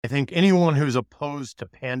I think anyone who's opposed to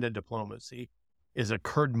panda diplomacy is a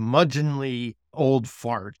curmudgeonly old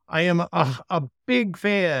fart. I am a big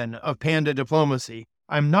fan of panda diplomacy.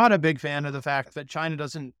 I'm not a big fan of the fact that China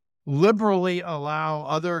doesn't liberally allow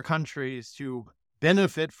other countries to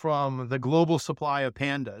benefit from the global supply of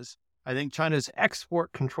pandas. I think China's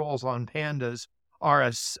export controls on pandas are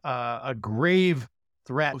a grave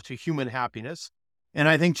threat to human happiness. And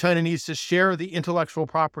I think China needs to share the intellectual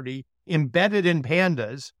property embedded in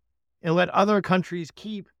pandas and let other countries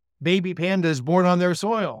keep baby pandas born on their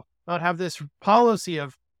soil, not have this policy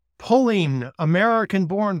of pulling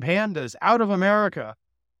American-born pandas out of America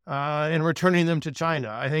and returning them to China.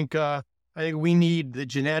 I think we need the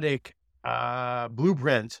genetic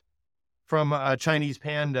blueprint from a Chinese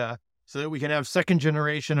panda so that we can have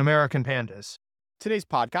second-generation American pandas. Today's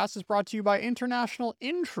podcast is brought to you by International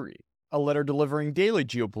Intrigue, a letter delivering daily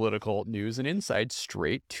geopolitical news and insights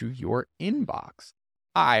straight to your inbox.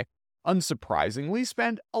 I, unsurprisingly,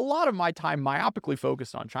 spend a lot of my time myopically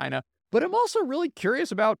focused on China, but I'm also really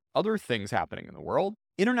curious about other things happening in the world.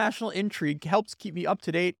 International Intrigue helps keep me up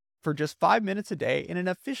to date for just 5 minutes a day in an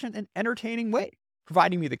efficient and entertaining way,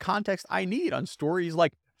 providing me the context I need on stories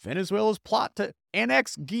like Venezuela's plot to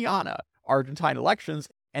annex Guyana, Argentine elections,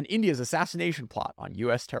 and India's assassination plot on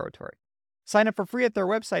U.S. territory. Sign up for free at their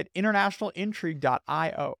website,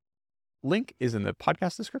 internationalintrigue.io. Link is in the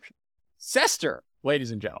podcast description. Sester, ladies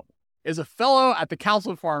and gentlemen, is a fellow at the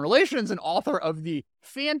Council of Foreign Relations and author of the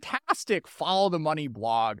fantastic Follow the Money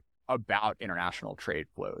blog about international trade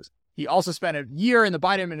flows. He also spent a year in the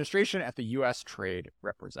Biden administration at the U.S. Trade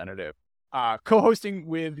Representative. Co-hosting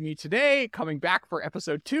with me today, coming back for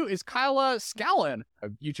episode 2, is Kyla Scallon, a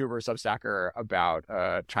YouTuber, Substacker about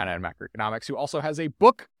China and macroeconomics, who also has a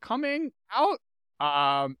book coming out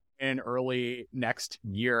in early next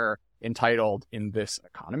year entitled "In This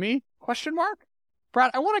Economy?" ?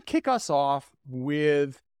 Brad, I want to kick us off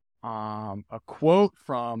with a quote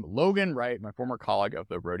from Logan Wright, my former colleague of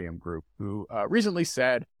the Rhodium Group, who recently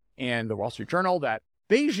said in the Wall Street Journal that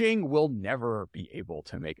Beijing will never be able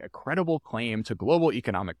to make a credible claim to global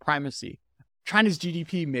economic primacy. China's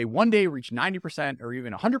GDP may one day reach 90% or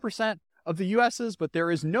even 100% of the US's, but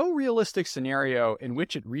there is no realistic scenario in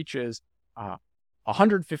which it reaches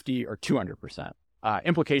 150 or 200%.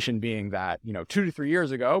 Implication being that, 2 to 3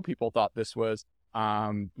 years ago, people thought this was,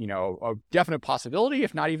 a definite possibility,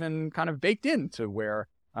 if not even kind of baked into where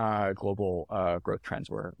global growth trends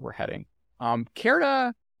were heading. Care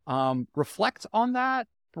to reflect on that,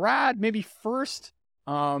 Brad? Maybe first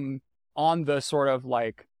on the sort of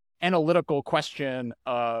like analytical question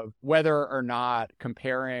of whether or not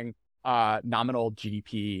comparing nominal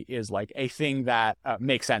GDP is like a thing that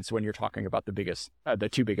makes sense when you're talking about the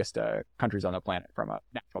two biggest countries on the planet from a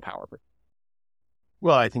natural power perspective.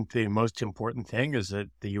 Well, I think the most important thing is that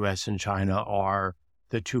the U.S. and China are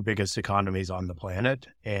the two biggest economies on the planet,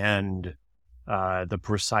 and the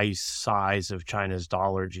precise size of China's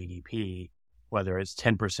dollar GDP, whether it's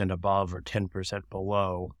 10% above or 10%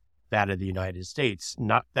 below that of the United States,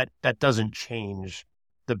 that doesn't change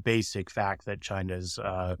the basic fact that China's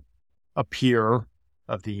a peer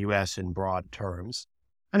of the U.S. in broad terms.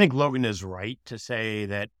 I think Logan is right to say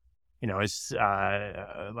that, it's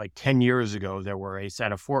like 10 years ago, there were a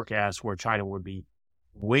set of forecasts where China would be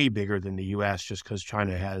way bigger than the U.S. just because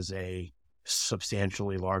China has a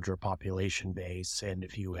substantially larger population base. And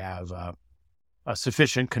if you have a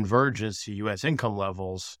sufficient convergence to U.S. income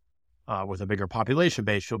levels with a bigger population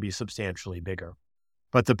base, you'll be substantially bigger.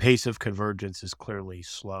 But the pace of convergence is clearly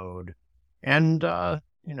slowed. And,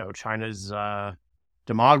 China's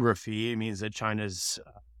demography means that China's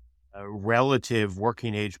relative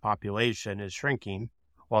working age population is shrinking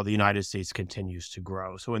while the United States continues to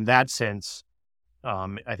grow. So in that sense, I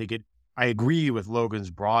agree with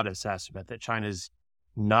Logan's broad assessment that China's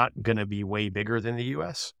not going to be way bigger than the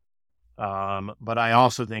U.S. But I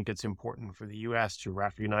also think it's important for the U.S. to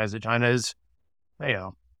recognize that China is,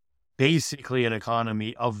 basically an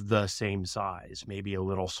economy of the same size, maybe a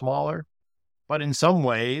little smaller. But in some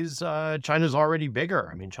ways, China's already bigger.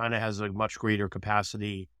 I mean, China has a much greater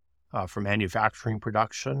capacity for manufacturing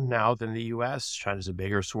production now than the U.S. China's a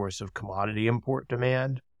bigger source of commodity import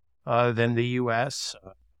demand than the U.S.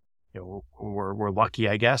 We're lucky,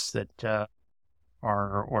 I guess, that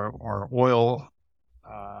our oil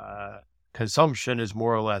consumption is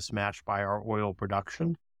more or less matched by our oil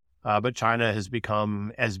production. But China has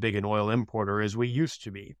become as big an oil importer as we used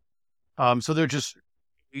to be. So they're just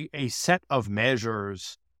a set of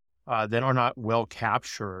measures that are not well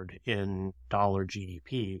captured in dollar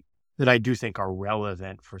GDP that I do think are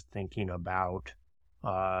relevant for thinking about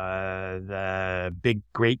the big,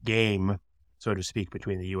 great game so to speak,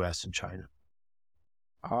 between the U.S. and China.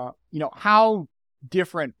 How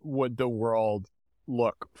different would the world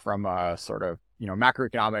look from a sort of,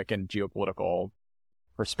 macroeconomic and geopolitical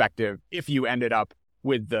perspective if you ended up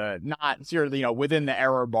with within the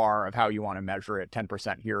error bar of how you want to measure it,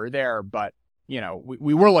 10% here or there, but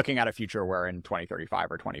we were looking at a future where in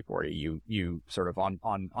 2035 or 2040, you sort of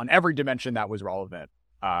on every dimension that was relevant,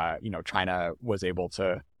 China was able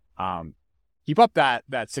to keep up that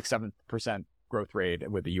 6-7% growth rate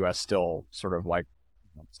with the U.S. still sort of like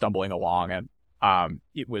stumbling along, and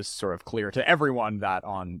it was sort of clear to everyone that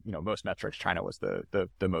on most metrics, China was the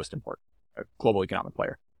most important global economic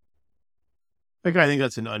player. I think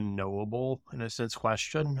that's an unknowable, in a sense,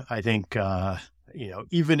 question. I think,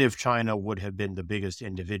 even if China would have been the biggest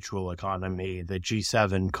individual economy, the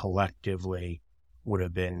G7 collectively would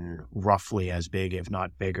have been roughly as big, if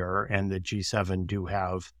not bigger. And the G7 do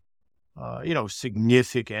have,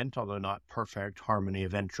 significant, although not perfect, harmony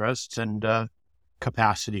of interests and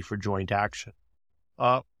capacity for joint action.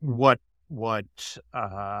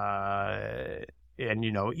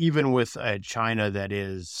 Even with China that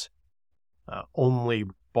is only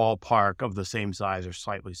ballpark of the same size or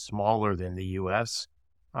slightly smaller than the U.S.,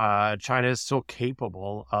 China is still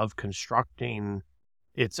capable of constructing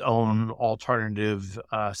its own alternative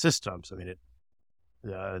systems. I mean,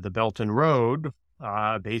 the Belt and Road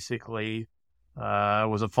basically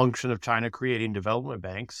was a function of China creating development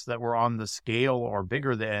banks that were on the scale or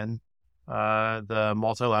bigger than the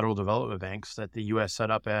multilateral development banks that the U.S.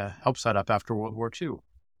 helped set up after World War II.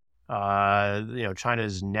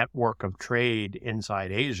 China's network of trade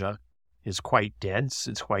inside Asia is quite dense.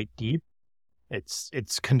 It's quite deep.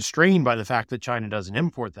 It's constrained by the fact that China doesn't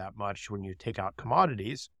import that much when you take out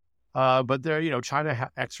commodities. But China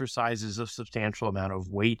exercises a substantial amount of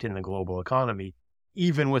weight in the global economy,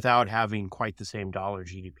 even without having quite the same dollar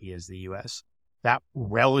GDP as the U.S. That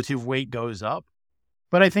relative weight goes up.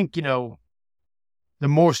 But I think, the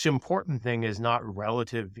most important thing is not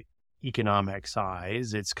relative economic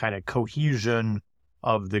size. It's kind of cohesion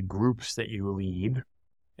of the groups that you lead.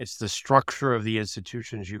 It's the structure of the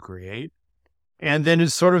institutions you create. And then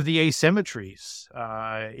it's sort of the asymmetries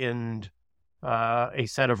in a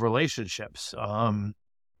set of relationships. A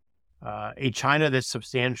China that's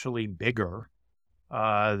substantially bigger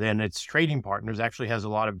than its trading partners actually has a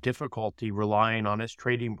lot of difficulty relying on its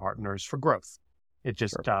trading partners for growth. It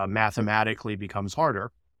just mathematically becomes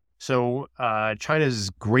harder. So China's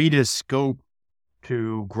greatest scope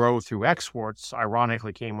to grow through exports,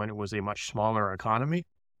 ironically, came when it was a much smaller economy,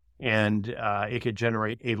 and it could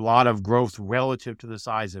generate a lot of growth relative to the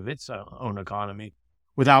size of its own economy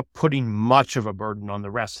without putting much of a burden on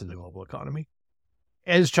the rest of the global economy.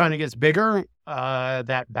 As China gets bigger,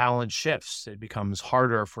 that balance shifts. It becomes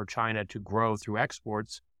harder for China to grow through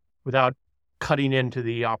exports without cutting into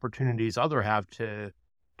the opportunities others have to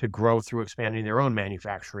grow through expanding their own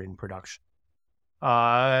manufacturing production.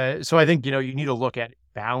 So I think, you need to look at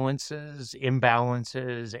balances,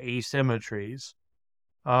 imbalances, asymmetries.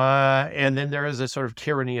 And then there is a sort of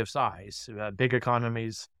tyranny of size. Big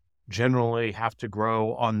economies generally have to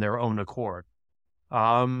grow on their own accord.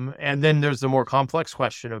 And then there's the more complex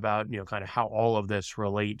question about, kind of how all of this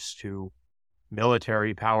relates to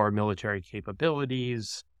military power, military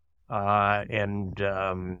capabilities, and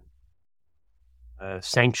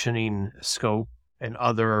sanctioning scope and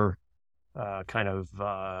other kind of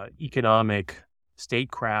economic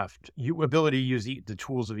statecraft, ability to use the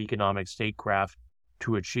tools of economic statecraft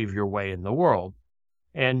to achieve your way in the world.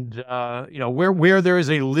 And, where there is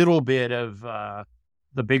a little bit of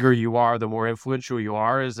the bigger you are, the more influential you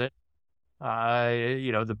are, is that,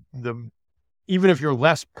 even if you're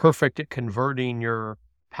less perfect at converting your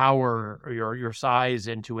power or your size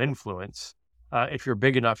into influence, if you're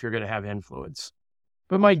big enough, you're going to have influence.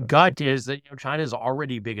 But my gut is that China is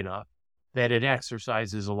already big enough that it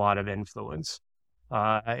exercises a lot of influence.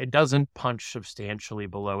 It doesn't punch substantially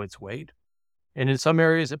below its weight. And in some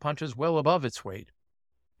areas, it punches well above its weight.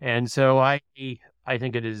 And so I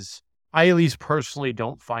think it is, I at least personally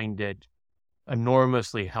don't find it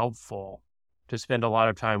enormously helpful to spend a lot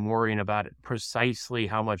of time worrying about it precisely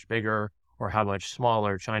how much bigger or how much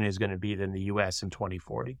smaller China is going to be than the U.S. in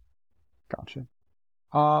 2040. Gotcha.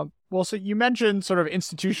 Well, so you mentioned sort of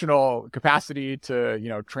institutional capacity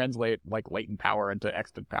to, translate like latent power into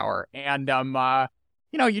extant power. And,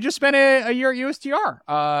 you just spent a year at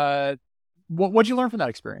USTR. What'd you learn from that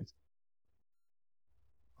experience?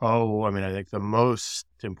 Oh, I think the most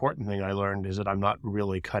important thing I learned is that I'm not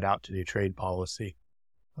really cut out to do trade policy.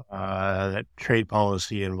 That trade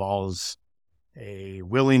policy involves a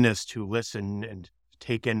willingness to listen and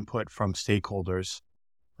take input from stakeholders.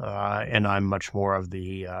 and I'm much more of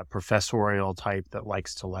the professorial type that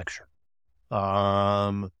likes to lecture.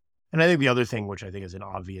 And I think the other thing, which I think is an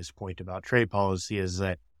obvious point about trade policy, is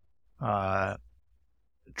that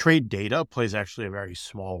trade data plays actually a very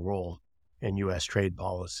small role in U.S. trade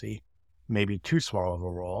policy, maybe too small of a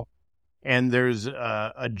role. And there's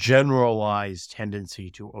a generalized tendency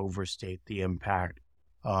to overstate the impact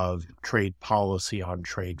of trade policy on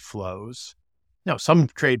trade flows. Now, some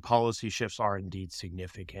trade policy shifts are indeed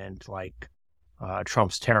significant, like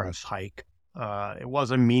Trump's tariff hike. It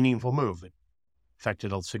was a meaningful move. It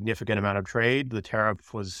affected a significant amount of trade. The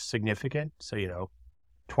tariff was significant. So,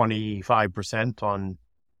 25% on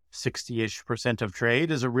 60-ish% of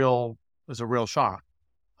trade is a real shock.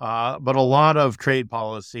 But a lot of trade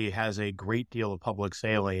policy has a great deal of public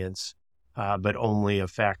salience, but only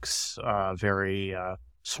affects very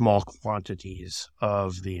small quantities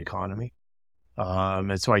of the economy.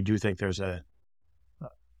 And so I do think there's a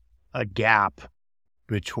gap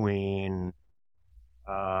between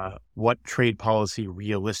what trade policy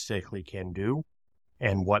realistically can do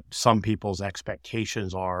and what some people's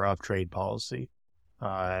expectations are of trade policy.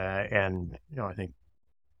 And I think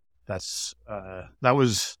that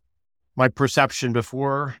was my perception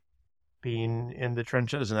before being in the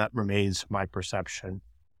trenches, and that remains my perception.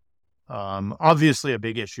 Obviously, a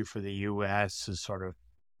big issue for the U.S. is sort of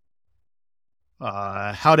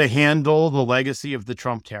how to handle the legacy of the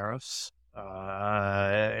Trump tariffs.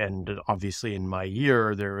 And obviously, in my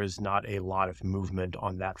year, there is not a lot of movement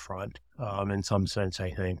on that front. In some sense,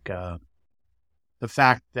 I think the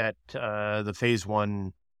fact that the phase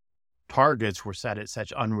one targets were set at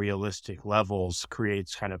such unrealistic levels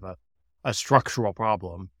creates kind of a structural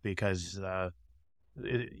problem, because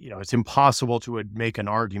it's impossible to make an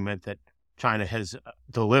argument that China has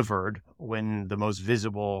delivered when the most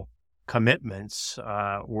visible commitments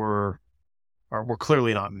were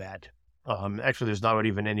clearly not met. Actually, there's not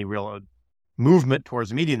even any real movement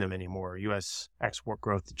towards meeting them anymore. U.S. export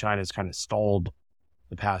growth to China has kind of stalled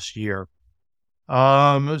the past year.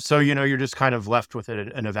 So, you're just kind of left with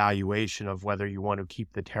an evaluation of whether you want to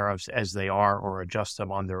keep the tariffs as they are or adjust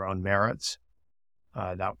them on their own merits.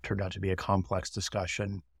 That turned out to be a complex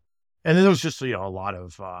discussion. And then there was just, a lot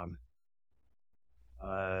of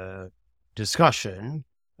discussion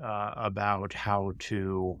about how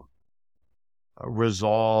to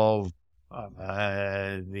resolve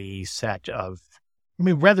the set of,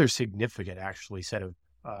 rather significant, actually, set of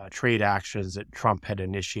trade actions that Trump had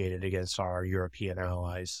initiated against our European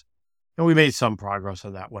allies. And we made some progress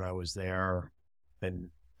on that when I was there. And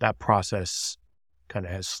that process kind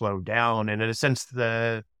of has slowed down. And in a sense,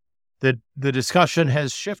 the discussion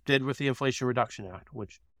has shifted with the Inflation Reduction Act,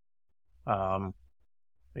 which,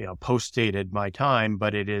 postdated my time,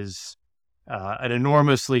 but it is an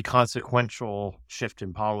enormously consequential shift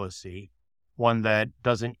in policy, one that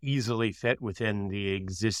doesn't easily fit within the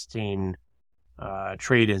existing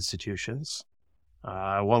trade institutions,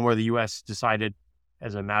 one where the U.S. decided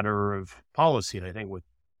as a matter of policy, and I think with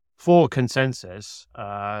full consensus,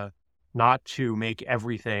 not to make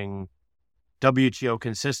everything WTO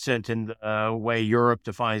consistent in the way Europe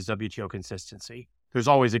defines WTO consistency. There's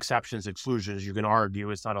always exceptions, exclusions. You can argue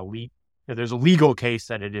it's not there's a legal case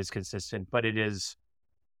that it is consistent, but it is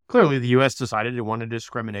clearly the U.S. decided it wanted to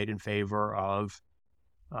discriminate in favor of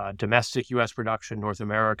domestic U.S. production, North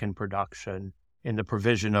American production, in the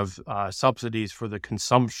provision of subsidies for the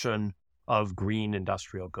consumption of green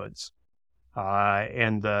industrial goods.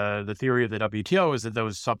 And the theory of the WTO is that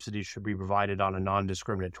those subsidies should be provided on a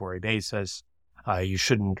non-discriminatory basis. You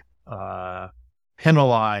shouldn't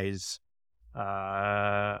penalize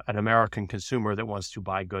an American consumer that wants to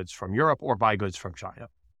buy goods from Europe or buy goods from China.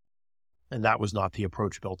 And that was not the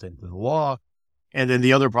approach built into the law. And then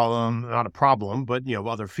the other problem, not a problem, but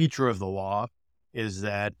other feature of the law is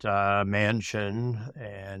that Manchin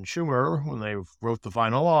and Schumer, when they wrote the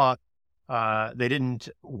final law, they didn't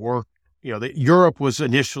work. Europe was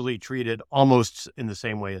initially treated almost in the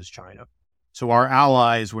same way as China. So our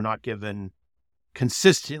allies were not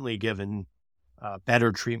consistently given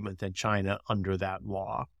better treatment than China under that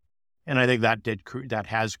law. And I think that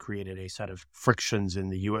has created a set of frictions in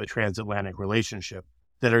the U.S. transatlantic relationship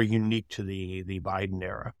that are unique to the Biden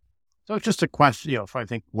era. So it's just a question, I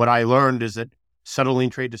think what I learned is that settling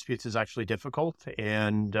trade disputes is actually difficult,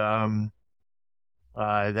 and that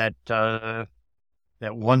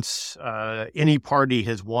once any party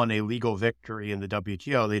has won a legal victory in the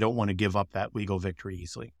WTO, they don't want to give up that legal victory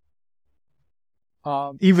easily.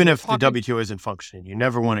 Even if the WTO isn't functioning, you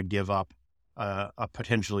never want to give up a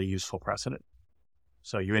potentially useful precedent.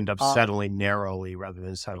 So you end up settling narrowly rather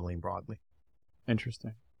than settling broadly.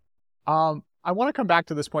 Interesting. I want to come back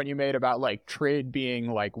to this point you made about like trade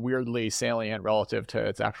being like weirdly salient relative to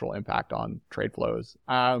its actual impact on trade flows.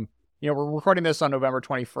 We're recording this on November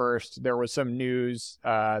 21st. There was some news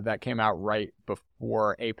that came out right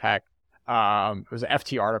before APEC. It was an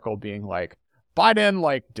FT article being like, Biden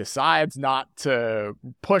like decides not to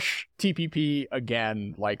push TPP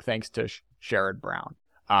again, like thanks to Sherrod Brown,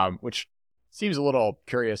 which seems a little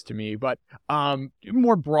curious to me. But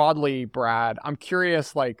more broadly, Brad, I'm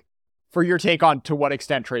curious, like, for your take on to what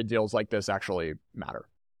extent trade deals like this actually matter.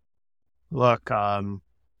 Look,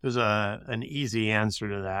 there's an easy answer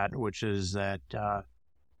to that, which is that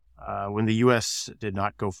when the U.S. did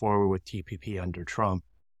not go forward with TPP under Trump,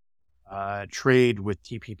 trade with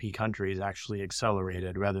TPP countries actually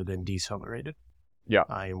accelerated rather than decelerated. Yeah.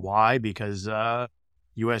 Why? Because the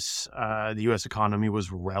U.S. economy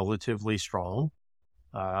was relatively strong.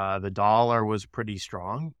 The dollar was pretty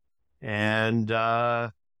strong, and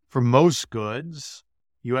for most goods,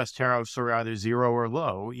 U.S. tariffs are either zero or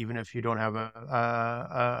low, even if you don't have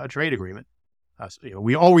a trade agreement.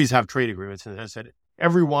 We always have trade agreements, and as I said,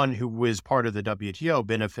 everyone who is part of the WTO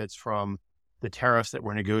benefits from the tariffs that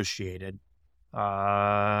were negotiated.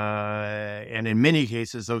 And in many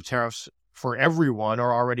cases, those tariffs for everyone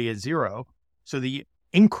are already at zero. So the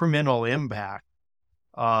incremental impact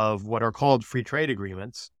of what are called free trade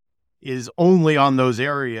agreements is only on those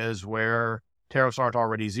areas where tariffs aren't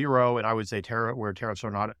already zero, and I would say where tariffs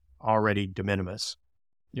are not already de minimis.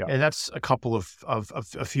 Yeah. And that's a couple of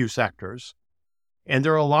a few sectors. And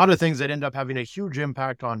there are a lot of things that end up having a huge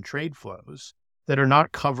impact on trade flows that are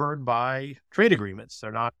not covered by trade agreements.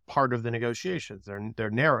 They're not part of the negotiations. They're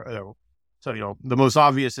narrow. So, the most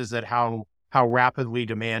obvious is that how rapidly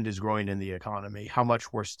demand is growing in the economy, how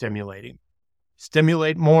much we're stimulating.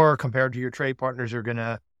 Stimulate more compared to your trade partners, you're going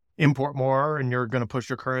to import more, and you're going to push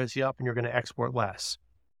your currency up, and you're going to export less.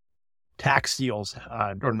 Tax deals,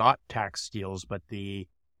 or not tax deals, but the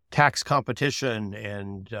tax competition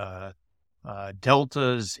and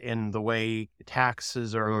deltas in the way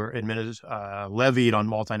taxes are levied on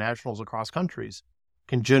multinationals across countries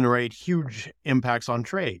can generate huge impacts on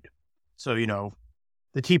trade. So,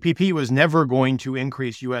 the TPP was never going to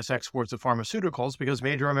increase U.S. exports of pharmaceuticals because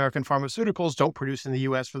major American pharmaceuticals don't produce in the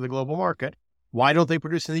U.S. for the global market. Why don't they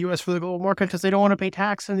produce in the U.S. for the global market? Because they don't want to pay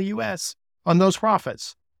tax in the U.S. on those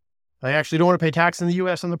profits. They actually don't want to pay tax in the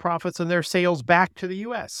U.S. on the profits and their sales back to the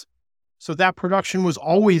U.S. So that production was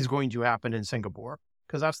always going to happen in Singapore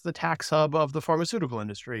because that's the tax hub of the pharmaceutical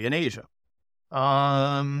industry in Asia. So,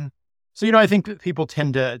 I think that people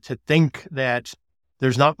tend to think that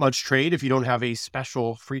there's not much trade if you don't have a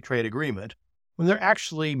special free trade agreement, when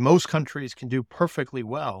most countries can do perfectly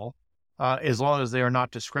well as long as they are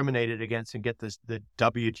not discriminated against and get the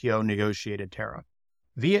WTO negotiated tariff.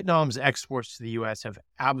 Vietnam's exports to the U.S. have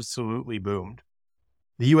absolutely boomed.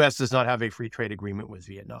 The U.S. does not have a free trade agreement with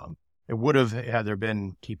Vietnam. It would have had there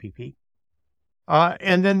been TPP.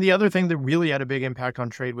 And then the other thing that really had a big impact on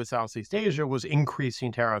trade with Southeast Asia was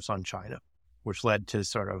increasing tariffs on China, which led to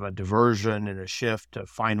sort of a diversion and a shift to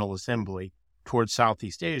final assembly towards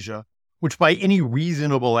Southeast Asia, which by any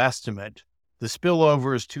reasonable estimate, the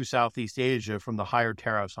spillovers to Southeast Asia from the higher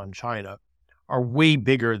tariffs on China are way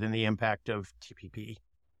bigger than the impact of TPP.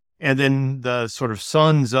 And then the sort of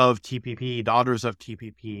sons of TPP, daughters of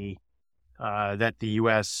TPP that the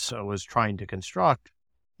U.S. was trying to construct,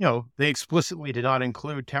 they explicitly did not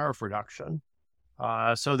include tariff reduction.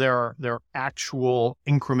 So their actual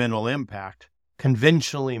incremental impact,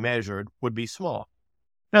 conventionally measured, would be small.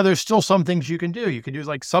 Now, there's still some things you can do. You can do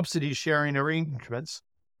like subsidy sharing arrangements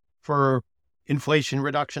for Inflation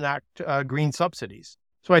Reduction Act green subsidies.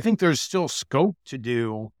 So I think there's still scope to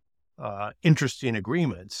do interesting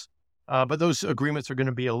agreements, but those agreements are going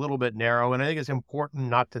to be a little bit narrow. And I think it's important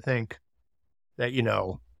not to think that,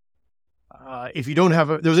 if you don't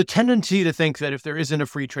have there's a tendency to think that if there isn't a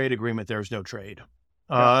free trade agreement, there's no trade.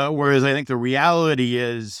 Whereas I think the reality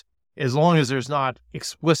is, as long as there's not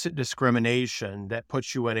explicit discrimination that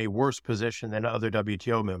puts you in a worse position than other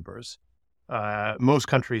WTO members, most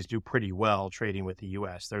countries do pretty well trading with the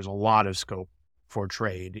U.S. There's a lot of scope for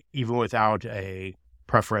trade, even without a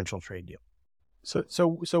preferential trade deal.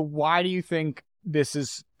 So why do you think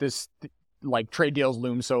this like trade deals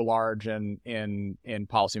loom so large in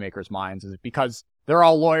policymakers' minds? Is it because they're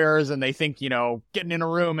all lawyers and they think, getting in a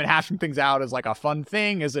room and hashing things out is like a fun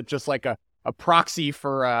thing? Is it just like a proxy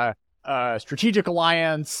for a strategic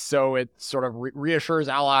alliance, so it sort of reassures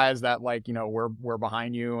allies that we're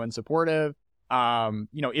behind you and supportive?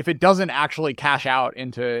 If it doesn't actually cash out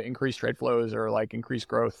into increased trade flows or like increased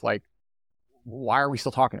growth, like why are we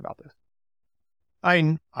still talking about this? I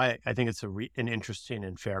think it's an interesting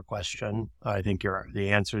and fair question. I think the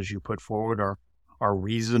answers you put forward are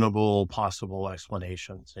reasonable, possible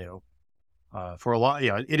explanations. For a lot,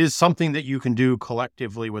 it is something that you can do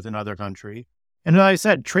collectively with another country. And as I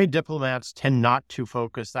said, trade diplomats tend not to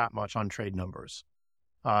focus that much on trade numbers.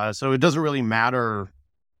 So it doesn't really matter,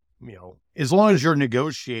 as long as you're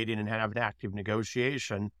negotiating and have an active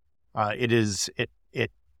negotiation,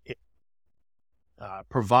 it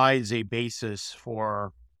provides a basis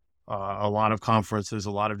for a lot of conferences,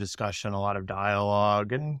 a lot of discussion, a lot of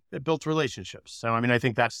dialogue, and it builds relationships. So, I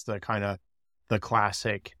think that's the kind of the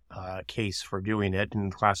classic case for doing it,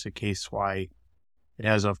 and the classic case why it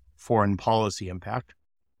has a foreign policy impact.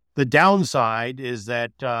 The downside is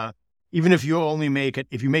that even if you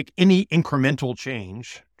if you make any incremental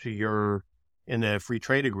change in the free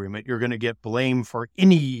trade agreement, you're going to get blamed for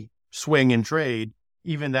any swing in trade,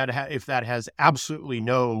 even if that has absolutely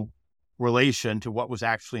no relation to what was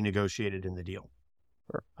actually negotiated in the deal.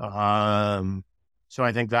 Sure. So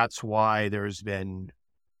I think that's why there's been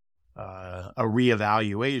a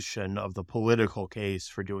reevaluation of the political case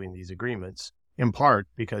for doing these agreements, in part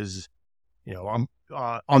because, on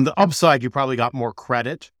the upside, you probably got more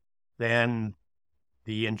credit than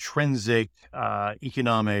the intrinsic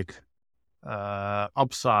economic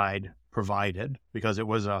upside provided, because it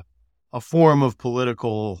was a form of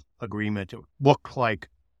political agreement. It looked like,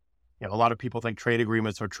 a lot of people think trade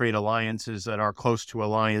agreements are trade alliances that are close to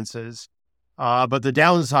alliances. But the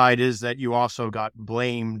downside is that you also got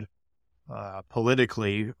blamed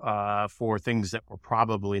politically for things that were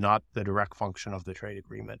probably not the direct function of the trade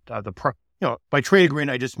agreement. By trade agreement,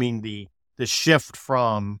 I just mean the shift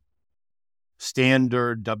from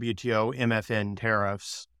standard WTO MFN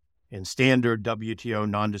tariffs and standard WTO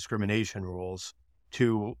non-discrimination rules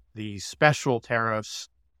to the special tariffs,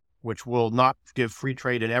 which will not give free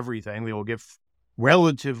trade in everything. They will give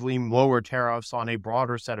relatively lower tariffs on a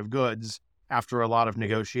broader set of goods after a lot of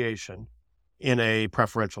negotiation in a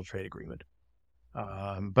preferential trade agreement.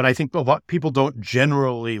 But I think people don't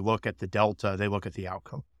generally look at the delta, they look at the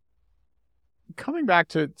outcome. Coming back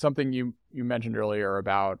to something you mentioned earlier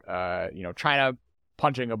about China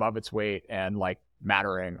punching above its weight and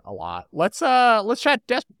mattering a lot. Let's chat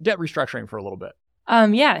debt restructuring for a little bit.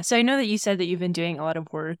 So I know that you said that you've been doing a lot of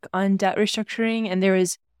work on debt restructuring, and there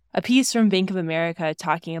was a piece from Bank of America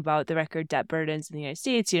talking about the record debt burdens in the United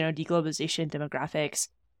States, deglobalization, demographics,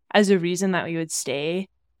 as a reason that we would stay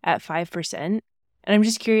at 5%. And I'm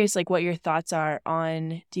just curious, what your thoughts are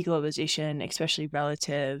on deglobalization, especially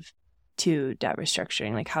relative to debt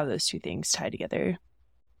restructuring, how those two things tie together.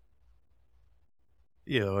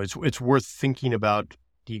 It's worth thinking about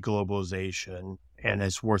deglobalization, and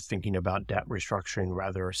it's worth thinking about debt restructuring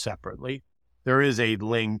rather separately. There is a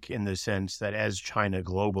link in the sense that as China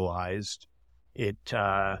globalized,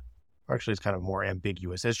 actually it's kind of more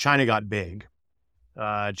ambiguous. As China got big,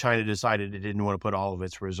 China decided it didn't want to put all of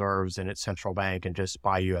its reserves in its central bank and just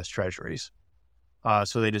buy U.S. treasuries.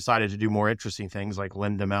 So they decided to do more interesting things like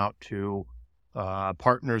lend them out to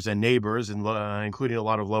partners and neighbors, including a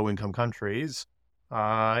lot of low-income countries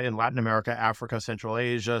in Latin America, Africa, Central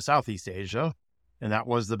Asia, Southeast Asia. And that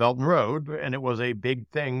was the Belt and Road. And it was a big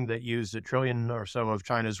thing that used $1 trillion or so of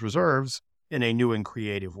China's reserves in a new and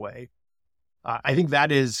creative way. I think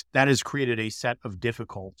that has created a set of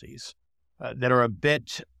difficulties that are a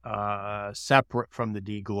bit separate from the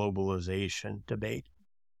deglobalization debate.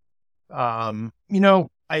 I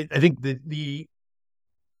think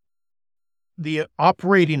the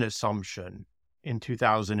operating assumption in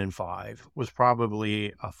 2005 was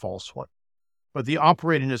probably a false one. But the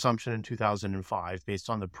operating assumption in 2005, based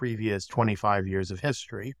on the previous 25 years of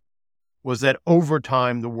history, was that over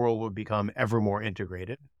time the world would become ever more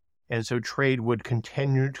integrated, and so trade would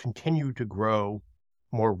continue to grow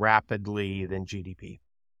more rapidly than GDP.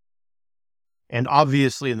 And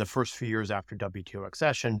obviously, in the first few years after WTO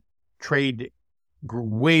accession, trade grew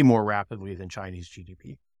way more rapidly than Chinese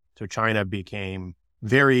GDP. So China became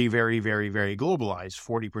very, very, very, very globalized,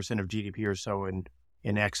 40% of GDP or so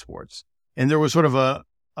in exports. And there was sort of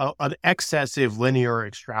an excessive linear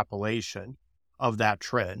extrapolation of that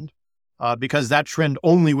trend because that trend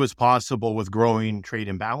only was possible with growing trade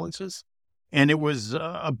imbalances. And it was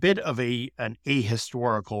a bit of an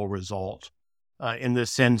ahistorical result in the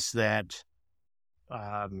sense that,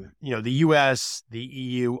 the U.S., the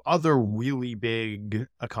EU, other really big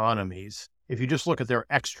economies, if you just look at their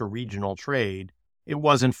extra-regional trade, it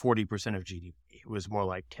wasn't 40% of GDP. It was more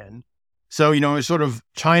like 10. So, it's sort of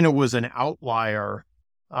China was an outlier,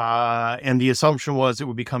 and the assumption was it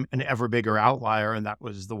would become an ever bigger outlier, and that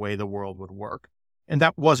was the way the world would work. And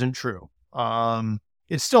that wasn't true.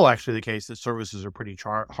 it's still actually the case that services are pretty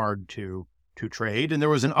hard to trade. And there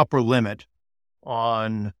was an upper limit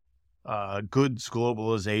on goods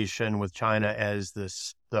globalization with China as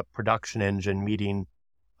the production engine meeting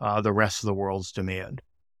the rest of the world's demand.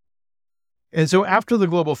 And so after the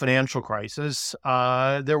global financial crisis,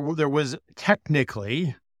 there was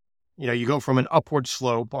technically, you go from an upward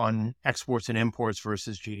slope on exports and imports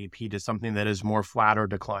versus GDP to something that is more flat or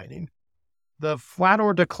declining. The flat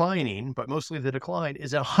or declining, but mostly the decline,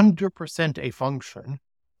 is 100% a function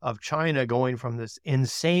of China going from this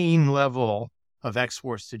insane level of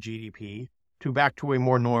exports to GDP to back to a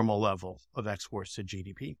more normal level of exports to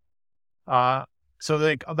GDP. So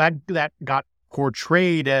that got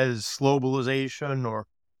portrayed as globalization or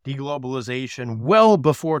deglobalization well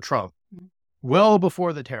before Trump, well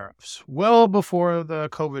before the tariffs, well before the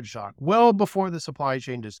COVID shock, well before the supply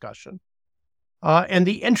chain discussion. And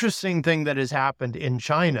the interesting thing that has happened in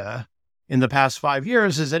China in the past 5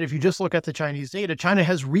 years is that if you just look at the Chinese data, China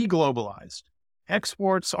has reglobalized.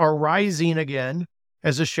 Exports are rising again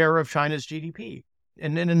as a share of China's GDP,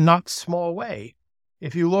 and in a not small way.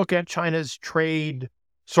 If you look at China's trade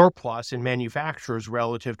surplus in manufacturers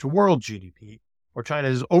relative to world GDP, or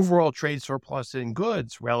China's overall trade surplus in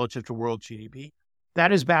goods relative to world GDP,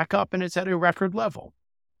 that is back up and it's at a record level.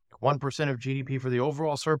 1% of GDP for the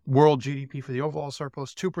overall world GDP for the overall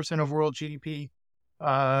surplus, 2% of world GDP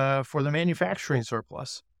for the manufacturing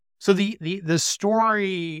surplus. So the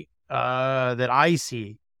story that I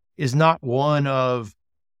see is not one of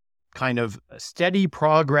kind of steady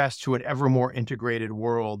progress to an ever more integrated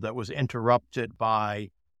world that was interrupted by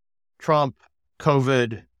Trump,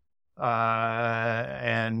 COVID,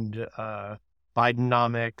 and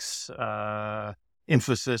Bidenomics,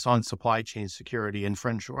 emphasis on supply chain security and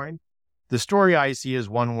friendshoring. The story I see is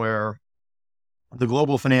one where the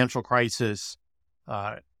global financial crisis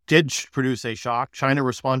did produce a shock. China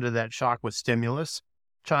responded to that shock with stimulus.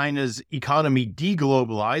 China's economy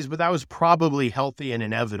deglobalized, but that was probably healthy and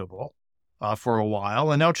inevitable for a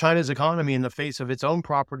while. And now China's economy, in the face of its own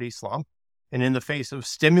property slump and in the face of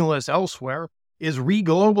stimulus elsewhere, is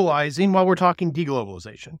reglobalizing while we're talking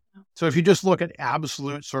deglobalization. So if you just look at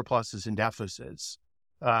absolute surpluses and deficits,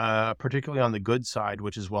 particularly on the goods side,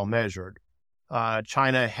 which is well measured,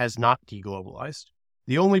 China has not deglobalized.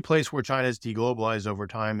 The only place where China has deglobalized over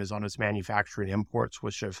time is on its manufacturing imports,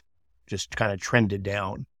 which have just kind of trended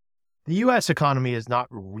down. The U.S. economy is not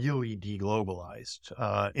really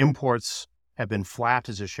deglobalized. Imports have been flat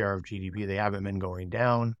as a share of GDP. They haven't been going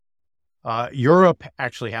down. Europe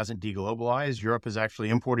actually hasn't deglobalized. Europe is actually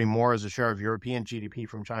importing more as a share of European GDP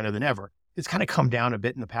from China than ever. It's kind of come down a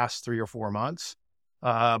bit in the past 3 or 4 months,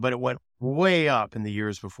 but it went way up in the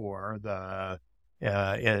years before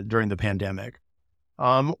during the pandemic.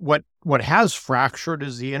 What has fractured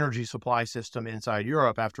is the energy supply system inside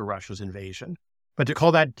Europe after Russia's invasion. But to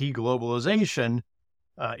call that deglobalization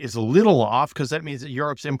is a little off, because that means that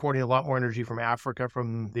Europe's importing a lot more energy from Africa,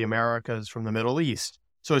 from the Americas, from the Middle East.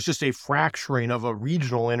 So it's just a fracturing of a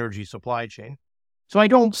regional energy supply chain. So I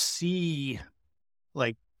don't see,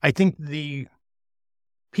 I think the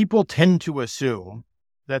people tend to assume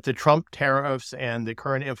that the Trump tariffs and the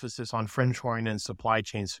current emphasis on friendshoring and supply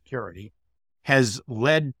chain security has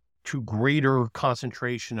led to greater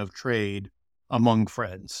concentration of trade among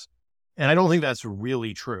friends. And I don't think that's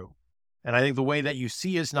really true. And I think the way that you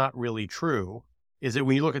see is not really true is that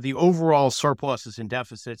when you look at the overall surpluses and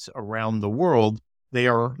deficits around the world, they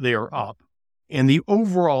are up. And the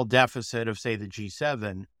overall deficit of, say, the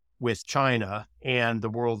G7 with China and the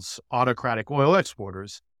world's autocratic oil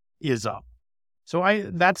exporters is up. So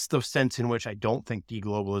that's the sense in which I don't think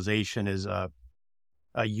deglobalization is a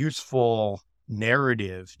useful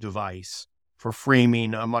narrative device for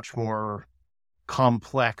framing a much more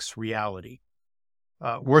complex reality.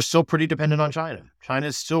 We're still pretty dependent on China. China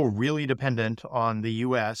is still really dependent on the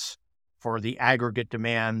U.S. for the aggregate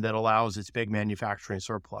demand that allows its big manufacturing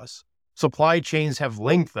surplus. Supply chains have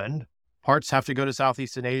lengthened. Parts have to go to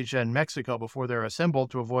Southeastern Asia and Mexico before they're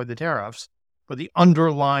assembled to avoid the tariffs, but the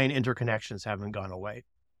underlying interconnections haven't gone away.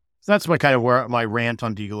 So that's my rant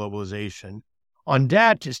on deglobalization. On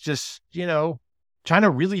debt, it's just, China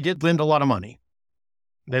really did lend a lot of money.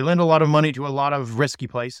 They lend a lot of money to a lot of risky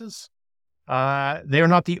places. They are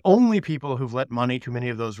not the only people who've lent money to many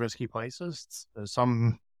of those risky places.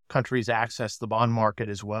 Some countries access the bond market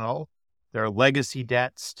as well. There are legacy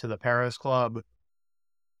debts to the Paris Club.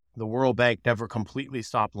 The World Bank never completely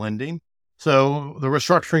stopped lending. So the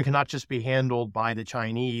restructuring cannot just be handled by the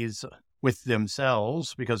Chinese with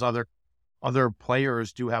themselves, because other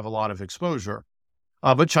players do have a lot of exposure.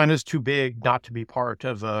 But China's too big not to be part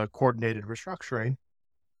of a coordinated restructuring.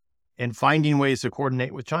 And finding ways to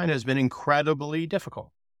coordinate with China has been incredibly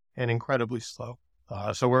difficult and incredibly slow.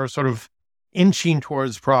 So we're sort of inching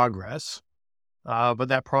towards progress, but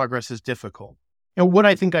that progress is difficult. What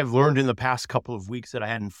I think I've learned in the past couple of weeks that I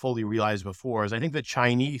hadn't fully realized before is I think the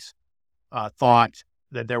Chinese thought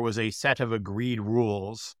that there was a set of agreed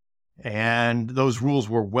rules, and those rules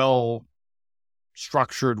were well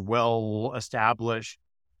structured, well established,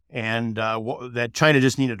 and that China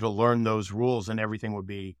just needed to learn those rules and everything would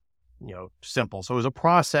be, simple. So it was a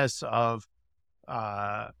process of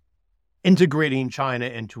integrating China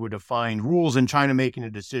into a defined rules and China making a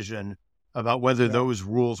decision about whether those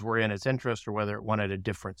rules were in its interest or whether it wanted a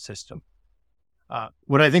different system.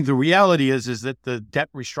 What I think the reality is that the debt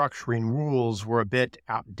restructuring rules were a bit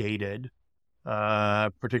outdated,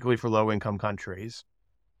 particularly for low-income countries.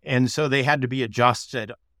 And so they had to be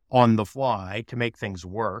adjusted on the fly to make things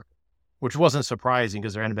work, which wasn't surprising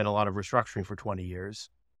because there hadn't been a lot of restructuring for 20 years.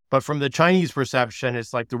 But from the Chinese perception,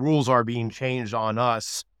 it's like the rules are being changed on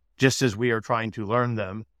us just as we are trying to learn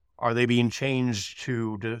them. Are they being changed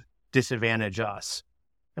to disadvantage us?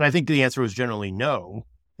 And I think the answer was generally no.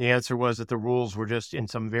 The answer was that the rules were just in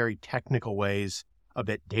some very technical ways a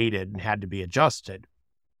bit dated and had to be adjusted.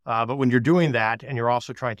 But when you're doing that and you're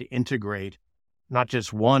also trying to integrate not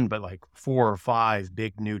just one, but like 4 or 5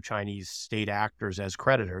 big new Chinese state actors as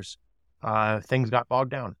creditors, things got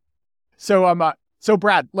bogged down. So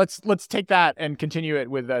Brad, let's take that and continue it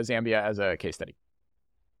with Zambia as a case study.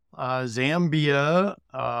 Zambia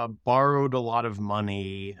borrowed a lot of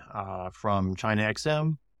money from China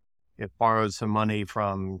XM. It borrowed some money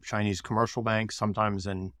from Chinese commercial banks, sometimes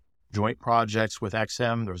in joint projects with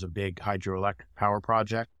XM. There was a big hydroelectric power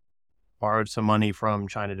project. Borrowed some money from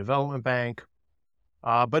China Development Bank,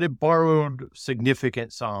 but it borrowed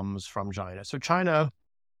significant sums from China. So China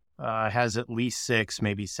has at least 6,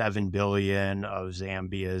 maybe 7 billion of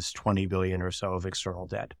Zambia's 20 billion or so of external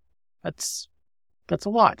debt. That's a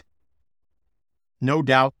lot. No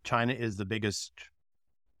doubt China is the biggest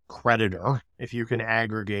creditor if you can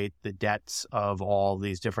aggregate the debts of all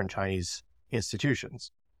these different Chinese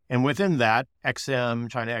institutions. And within that, China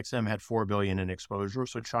XM had 4 billion in exposure.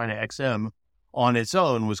 So China XM on its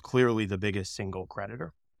own was clearly the biggest single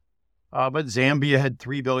creditor. But Zambia had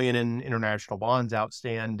 3 billion in international bonds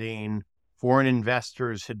outstanding. Foreign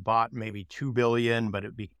investors had bought maybe 2 billion, but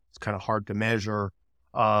it's kind of hard to measure,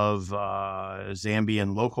 of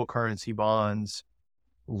Zambian local currency bonds.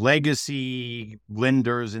 Legacy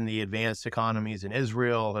lenders in the advanced economies in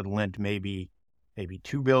Israel had lent maybe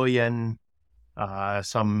 2 billion.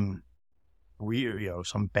 Some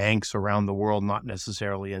banks around the world, not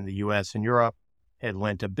necessarily in the U.S. and Europe, had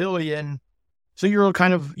lent $1 billion. So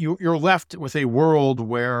you're left with a world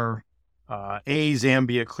where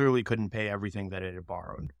Zambia clearly couldn't pay everything that it had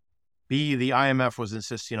borrowed. B, the IMF was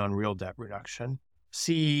insisting on real debt reduction.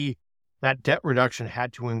 C, that debt reduction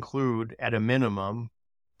had to include, at a minimum,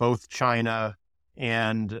 both China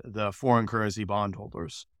and the foreign currency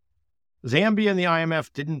bondholders. Zambia and the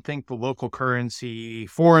IMF didn't think the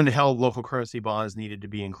foreign-held local currency bonds needed to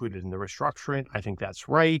be included in the restructuring. I think that's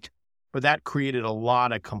right. But that created a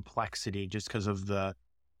lot of complexity just because of the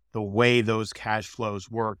way those cash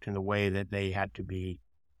flows worked and the way that they had to be,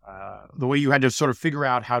 the way you had to sort of figure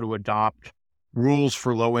out how to adopt rules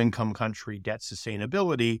for low-income country debt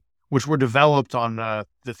sustainability, which were developed on the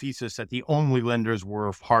thesis that the only lenders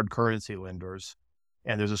were hard currency lenders.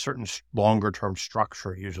 And there's a certain longer-term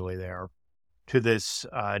structure usually there to this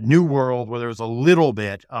new world where there's a little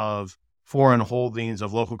bit of foreign holdings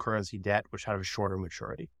of local currency debt, which had a shorter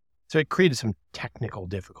maturity. So it created some technical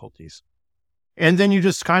difficulties. And then you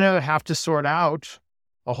just kind of have to sort out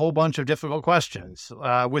a whole bunch of difficult questions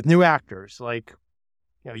with new actors. Like,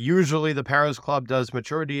 usually the Paris Club does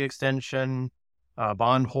maturity extension,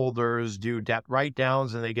 bondholders do debt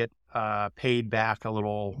write-downs, and they get paid back a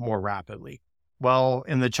little more rapidly. Well,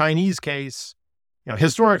 in the Chinese case,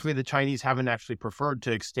 historically, the Chinese haven't actually preferred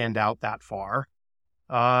to extend out that far.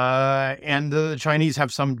 And the Chinese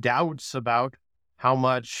have some doubts about how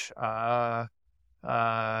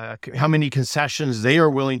many concessions they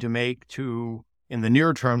are willing to make in the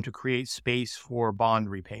near term to create space for bond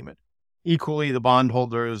repayment. Equally, the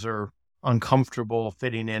bondholders are uncomfortable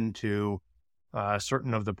fitting into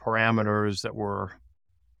certain of the parameters that were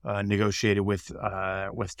negotiated with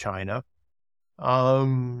China.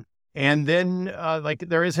 And then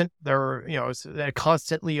it's a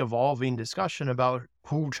constantly evolving discussion about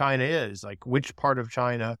who China is, like which part of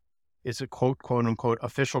China is a quote unquote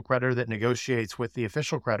official creditor that negotiates with the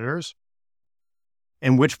official creditors,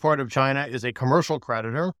 and which part of China is a commercial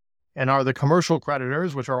creditor, and are the commercial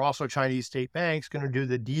creditors, which are also Chinese state banks, going to do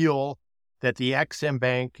the deal that the Ex-Im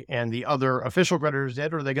Bank and the other official creditors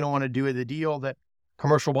did, or are they going to want to do the deal that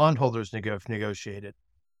commercial bondholders negotiated?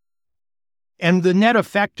 And the net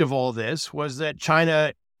effect of all this was that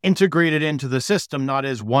China integrated into the system, not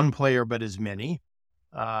as one player, but as many.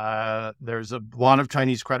 There's a lot of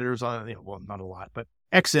Chinese creditors on, well, not a lot, but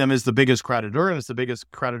Ex-Im is the biggest creditor, and it's the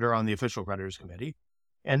biggest creditor on the official creditors committee.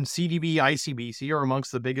 And CDB, ICBC are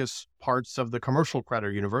amongst the biggest parts of the commercial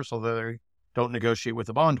creditor universe, although they don't negotiate with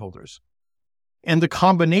the bondholders. And the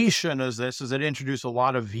combination of this is it introduced a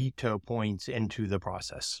lot of veto points into the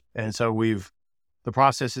process. And so the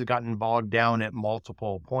process has gotten bogged down at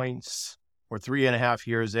multiple points. We're 3.5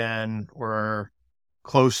 years in. We're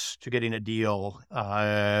close to getting a deal.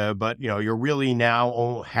 But, you're really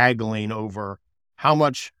now haggling over how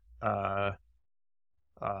much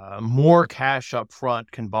more cash up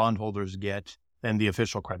front can bondholders get than the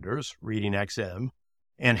official creditors, reading Ex-Im,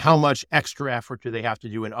 and how much extra effort do they have to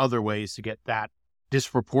do in other ways to get that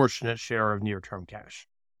disproportionate share of near-term cash.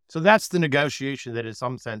 So that's the negotiation that in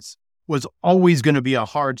some sense was always going to be a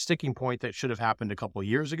hard sticking point that should have happened a couple of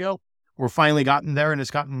years ago. We're finally gotten there, and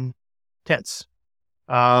it's gotten tense.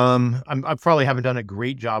 I probably haven't done a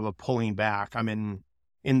great job of pulling back. I'm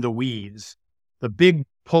in the weeds. The big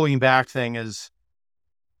pulling back thing is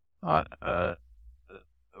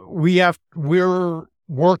we're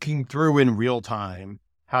working through in real time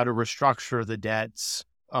how to restructure the debts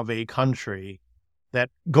of a country that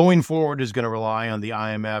going forward is going to rely on the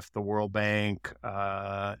IMF, the World Bank,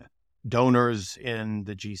 donors in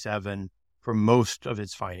the G7 for most of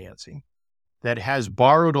its financing, that has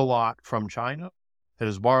borrowed a lot from China, that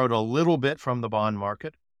has borrowed a little bit from the bond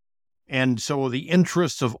market. And so the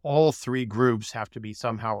interests of all three groups have to be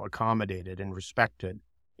somehow accommodated and respected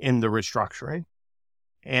in the restructuring.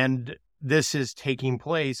 And this is taking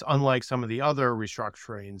place, unlike some of the other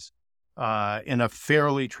restructurings, in a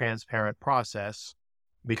fairly transparent process,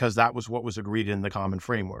 because that was what was agreed in the common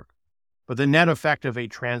framework. But the net effect of a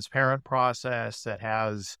transparent process that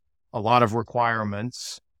has a lot of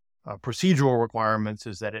requirements, procedural requirements,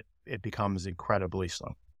 is that it becomes incredibly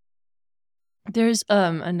slow. There's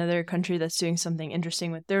another country that's doing something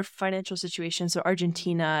interesting with their financial situation. So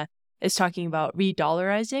Argentina is talking about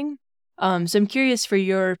re-dollarizing. So I'm curious for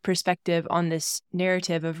your perspective on this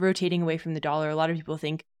narrative of rotating away from the dollar. A lot of people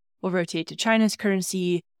think we'll rotate to China's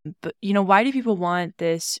currency. But, why do people want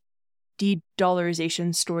this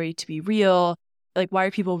de-dollarization story to be real? Like, why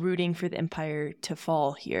are people rooting for the empire to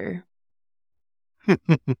fall here?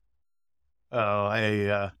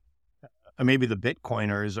 Maybe the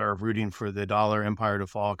Bitcoiners are rooting for the dollar empire to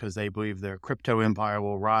fall because they believe their crypto empire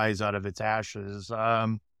will rise out of its ashes.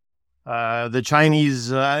 The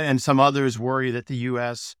Chinese and some others worry that the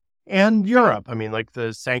U.S. and Europe, like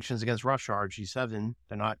the sanctions against Russia are G7.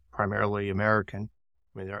 They're not primarily American.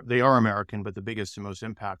 They are American, but the biggest and most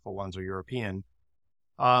impactful ones are European.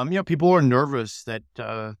 People are nervous that,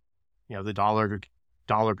 the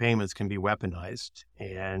dollar payments can be weaponized,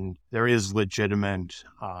 and there is legitimate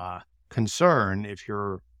concern if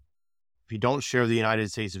you don't share the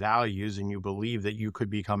United States values and you believe that you could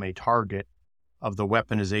become a target of the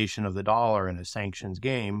weaponization of the dollar in a sanctions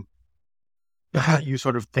game, you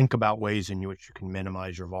sort of think about ways in which you can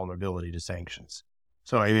minimize your vulnerability to sanctions.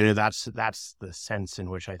 So that's the sense in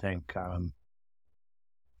which I think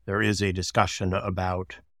there is a discussion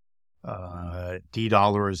about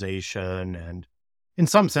de-dollarization, and in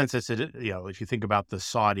some sense, if you think about the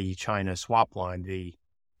Saudi-China swap line,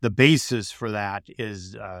 the basis for that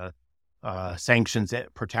is sanctions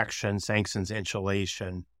protection, sanctions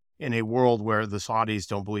insulation in a world where the Saudis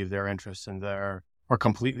don't believe their interests are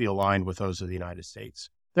completely aligned with those of the United States.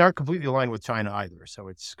 They aren't completely aligned with China either, so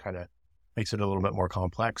it's kind of makes it a little bit more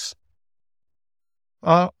complex.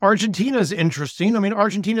 Argentina is interesting.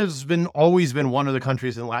 Argentina has always been one of the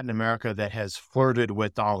countries in Latin America that has flirted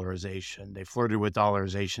with dollarization. They flirted with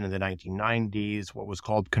dollarization in the 1990s. What was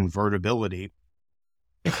called convertibility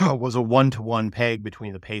was a one-to-one peg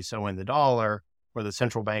between the peso and the dollar, where the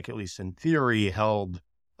central bank, at least in theory, held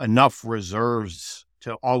enough reserves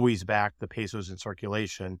to always back the pesos in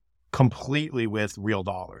circulation completely with real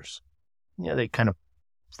dollars. They kind of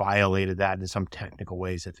violated that in some technical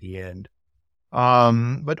ways at the end.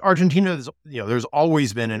 But Argentina, there's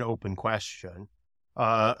always been an open question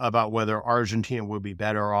about whether Argentina would be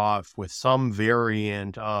better off with some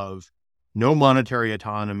variant of no monetary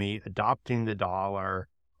autonomy, adopting the dollar,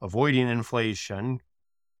 avoiding inflation,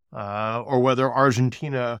 or whether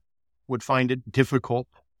Argentina would find it difficult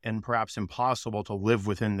and perhaps impossible to live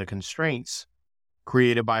within the constraints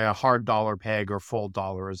created by a hard dollar peg or full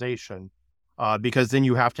dollarization. Because then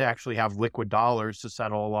you have to actually have liquid dollars to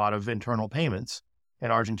settle a lot of internal payments.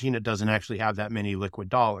 and Argentina doesn't actually have that many liquid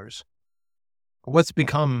dollars. What's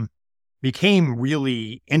became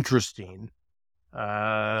really interesting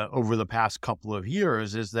over the past couple of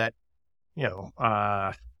years is that,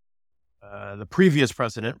 the previous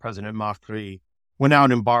president, President Macri, went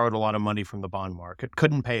out and borrowed a lot of money from the bond market,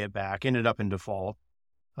 couldn't pay it back, ended up in default.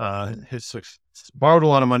 Borrowed a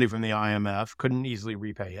lot of money from the IMF, couldn't easily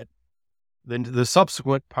repay it. Then the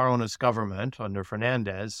subsequent Peronist government under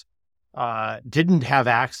Fernandez didn't have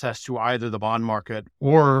access to either the bond market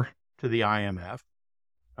or to the IMF.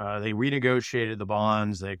 They renegotiated the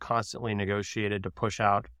bonds. They constantly negotiated to push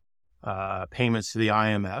out payments to the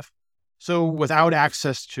IMF. So without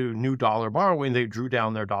access to new dollar borrowing, they drew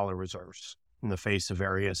down their dollar reserves in the face of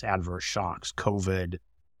various adverse shocks, COVID,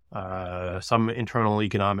 some internal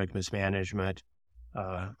economic mismanagement,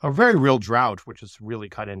 a very real drought, which has really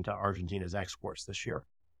cut into Argentina's exports this year.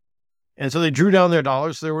 And so they drew down their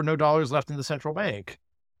dollars. So there were no dollars left in the central bank.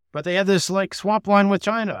 But they had this swap line with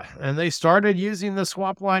China, and they started using the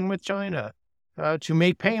swap line with China to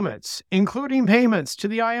make payments, including payments to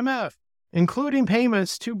the IMF, including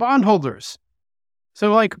payments to bondholders.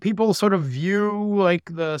 So people sort of view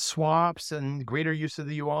the swaps and greater use of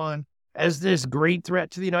the yuan as this great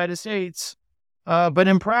threat to the United States. But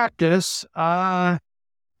in practice, the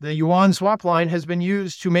yuan swap line has been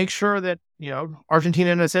used to make sure that,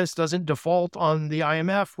 Argentina, in a sense, doesn't default on the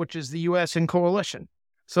IMF, which is the U.S. in coalition.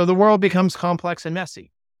 So the world becomes complex and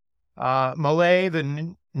messy. Milei,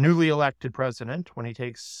 the newly elected president, when he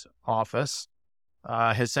takes office,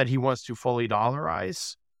 has said he wants to fully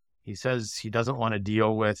dollarize. He says he doesn't want to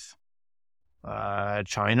deal with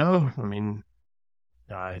China.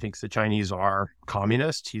 I think the Chinese are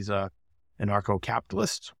communist. He's a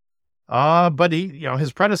anarcho-capitalist. But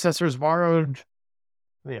his predecessors borrowed,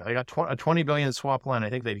 they got a $20 billion swap line. I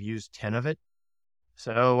think they've used 10 of it.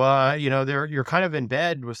 So, you're kind of in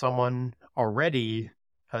bed with someone already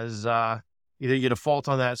because either you default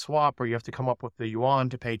on that swap or you have to come up with the yuan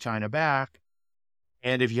to pay China back.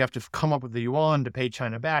 And if you have to come up with the yuan to pay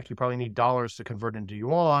China back, you probably need dollars to convert into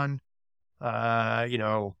yuan, and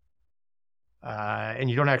you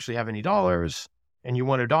don't actually have any dollars, and you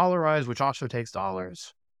want to dollarize, which also takes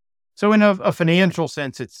dollars. So in a financial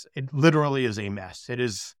sense, it literally is a mess. It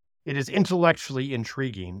is intellectually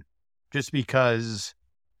intriguing just because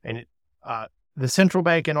the central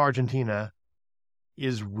bank in Argentina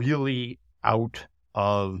is really out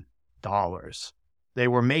of dollars. They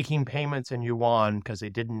were making payments in yuan because they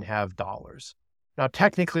didn't have dollars. Now,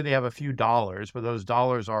 technically, they have a few dollars, but those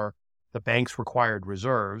dollars are the bank's required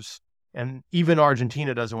reserves. And even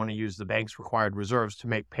Argentina doesn't want to use the bank's required reserves to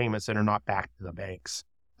make payments that are not back to the banks.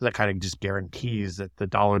 So that kind of just guarantees that the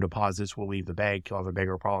dollar deposits will leave the bank. You'll have a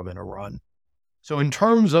bigger problem in a run. So in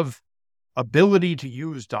terms of ability to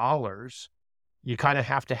use dollars, you kind of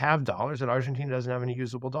have to have dollars, and Argentina doesn't have any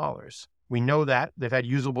usable dollars. We know that. They've had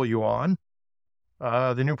usable yuan.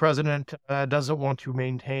 The new president doesn't want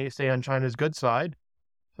to stay on China's good side,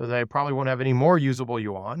 so they probably won't have any more usable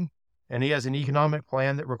yuan. And he has an economic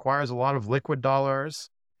plan that requires a lot of liquid dollars,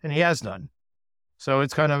 and he has none. So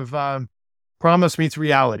it's kind of promise meets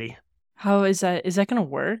reality. How is that? Is that going to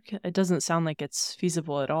work? It doesn't sound like it's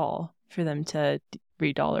feasible at all for them to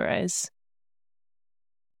re-dollarize.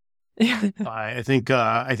 I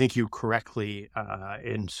think you correctly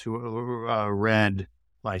read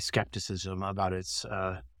my skepticism about its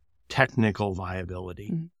technical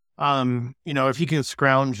viability. Mm-hmm. If he can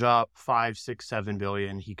scrounge up 5, 6, 7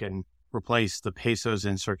 billion, he can replace the pesos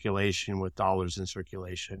in circulation with dollars in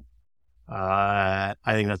circulation. I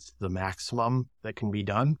think that's the maximum that can be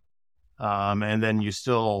done. And then you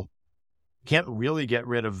still can't really get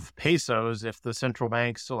rid of pesos if the central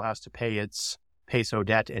bank still has to pay its peso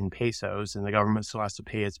debt in pesos, and the government still has to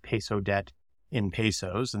pay its peso debt in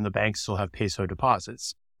pesos, and the banks still have peso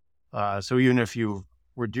deposits. So even if you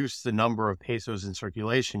reduce the number of pesos in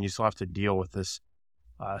circulation, you still have to deal with this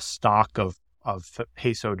stock of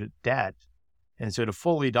peso debt. And so to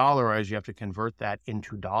fully dollarize, you have to convert that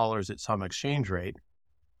into dollars at some exchange rate.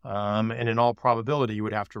 And in all probability, you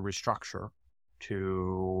would have to restructure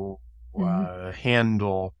to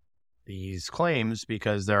handle these claims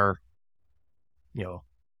because there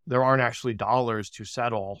aren't actually dollars to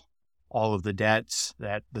settle all of the debts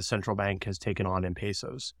that the central bank has taken on in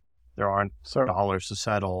pesos. There aren't dollars to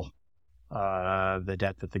settle the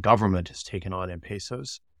debt that the government has taken on in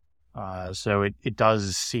pesos. So it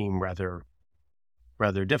does seem rather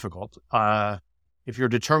difficult. If you're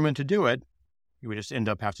determined to do it, you would just end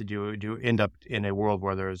up in a world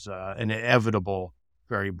where there's an inevitable,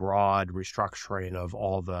 very broad restructuring of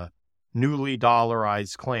all the newly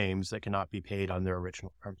dollarized claims that cannot be paid on their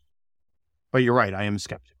original terms. But you're right, I am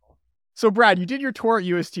skeptical. So, Brad, you did your tour at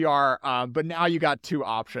USTR, but now you got two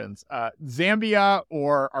options, Zambia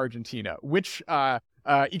or Argentina. Which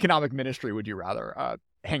economic ministry would you rather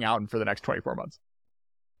hang out in for the next 24 months?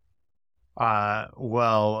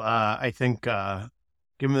 I think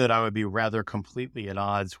given that I would be rather completely at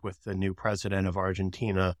odds with the new president of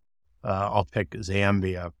Argentina, I'll pick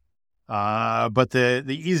Zambia. But the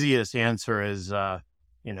easiest answer is,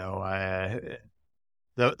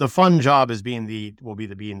 the fun job is being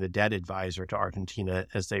the debt advisor to Argentina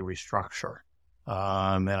as they restructure.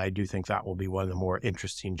 And I do think that will be one of the more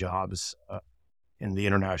interesting jobs in the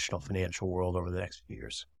international financial world over the next few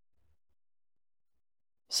years.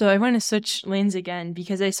 So I want to switch lanes again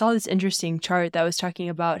because I saw this interesting chart that was talking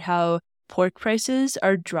about how pork prices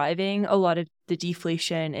are driving a lot of the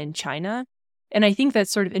deflation in China. And I think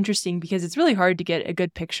that's sort of interesting because it's really hard to get a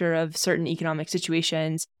good picture of certain economic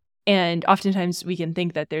situations. And oftentimes we can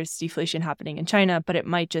think that there's deflation happening in China, but it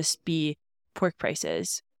might just be pork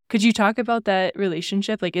prices. Could you talk about that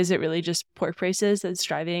relationship? Like, is it really just pork prices that's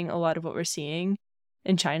driving a lot of what we're seeing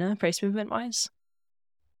in China, price movement-wise?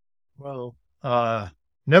 Well,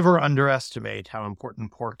 never underestimate how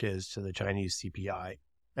important pork is to the Chinese CPI.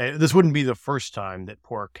 This wouldn't be the first time that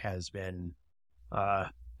pork has been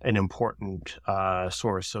an important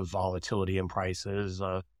source of volatility in prices.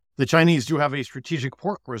 The Chinese do have a strategic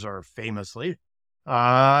pork reserve, famously,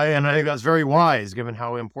 and I think that's very wise given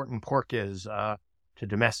how important pork is to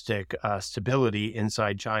domestic stability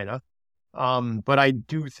inside China. But I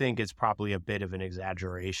do think it's probably a bit of an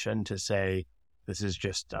exaggeration to say this is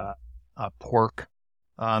just a pork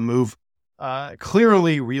move.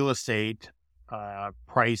 Clearly, real estate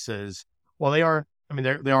prices, well, they are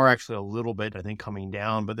actually a little bit, I think, coming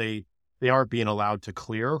down, but they aren't being allowed to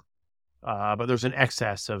clear. But there's an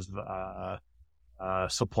excess of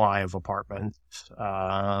supply of apartments.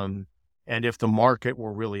 And if the market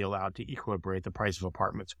were really allowed to equilibrate, the price of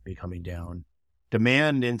apartments would be coming down.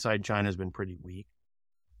 Demand inside China has been pretty weak.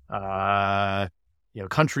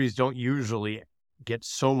 Countries don't usually get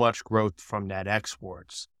so much growth from net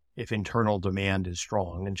exports if internal demand is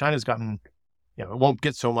strong. And China's gotten, it won't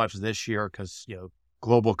get so much this year because,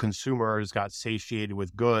 global consumers got satiated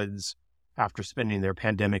with goods after spending their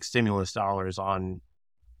pandemic stimulus dollars on,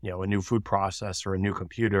 a new food processor, a new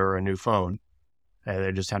computer, or a new phone. And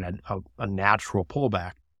they just had a natural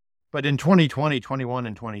pullback. But in 2020, 21,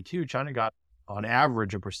 and 22, China got, on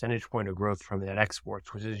average, a percentage point of growth from net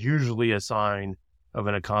exports, which is usually a sign of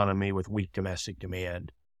an economy with weak domestic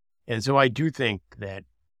demand. And so I do think that,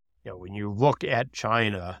 when you look at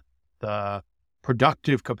China, the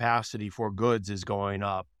productive capacity for goods is going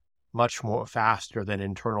up much more faster than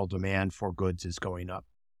internal demand for goods is going up.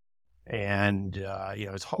 And,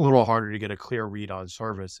 it's a little harder to get a clear read on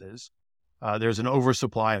services. There's an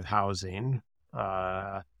oversupply of housing.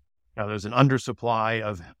 There's an undersupply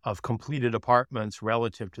of completed apartments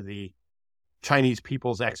relative to the Chinese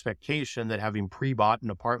people's expectation that having pre-bought an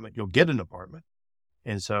apartment, you'll get an apartment.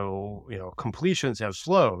 And so, completions have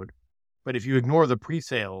slowed. But if you ignore the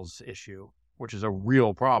pre-sales issue, which is a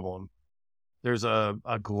real problem, there's a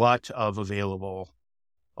glut of available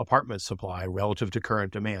apartment supply relative to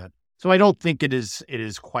current demand. So I don't think it is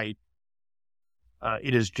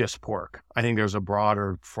just pork. I think there's a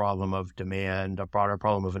broader problem of demand, a broader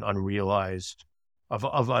problem of an unrealized,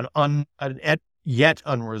 yet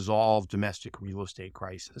unresolved domestic real estate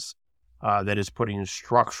crisis that is putting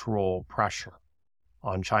structural pressure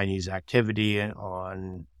on Chinese activity and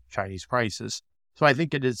on Chinese prices. So I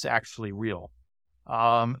think it is actually real.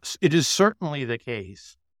 It is certainly the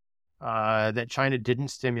case that China didn't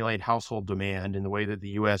stimulate household demand in the way that the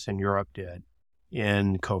U.S. and Europe did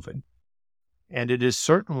in COVID. And it is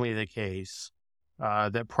certainly the case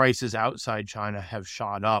that prices outside China have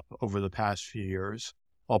shot up over the past few years,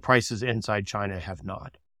 while prices inside China have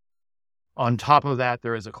not. On top of that,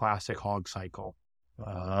 there is a classic hog cycle.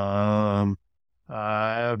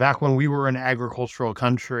 Back when we were an agricultural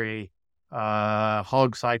country,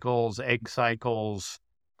 hog cycles, egg cycles,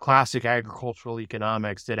 classic agricultural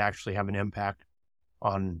economics did actually have an impact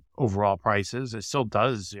on overall prices. It still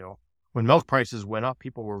does, When milk prices went up,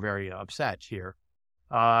 people were very upset here.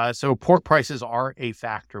 So pork prices are a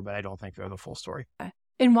factor, but I don't think they're the full story.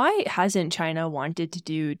 And why hasn't China wanted to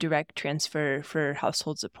do direct transfer for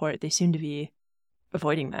household support? They seem to be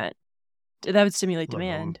avoiding that. That would stimulate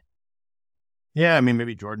demand. Yeah,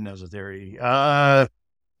 maybe Jordan has a theory.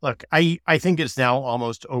 Look, I think it's now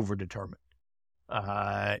almost overdetermined.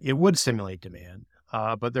 It would stimulate demand,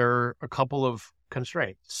 but there are a couple of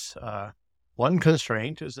constraints. One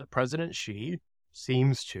constraint is that President Xi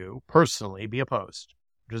seems to personally be opposed,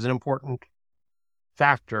 which is an important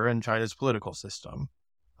factor in China's political system.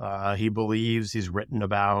 He believes, he's written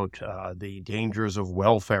about the dangers of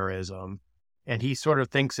welfareism. And he sort of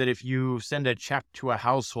thinks that if you send a check to a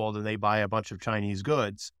household and they buy a bunch of Chinese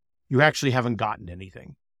goods, you actually haven't gotten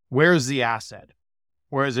anything. Where's the asset?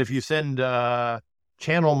 Whereas if you send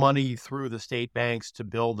channel money through the state banks to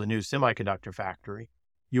build a new semiconductor factory,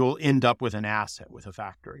 you'll end up with an asset, with a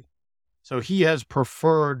factory. So he has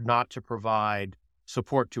preferred not to provide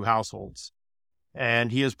support to households.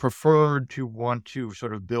 And he has preferred to want to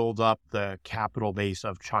sort of build up the capital base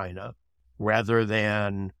of China rather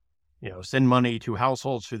than, send money to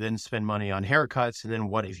households who then spend money on haircuts. And then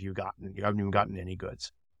what have you gotten? You haven't even gotten any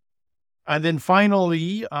goods. And then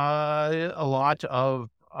finally, a lot of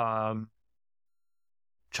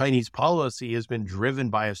Chinese policy has been driven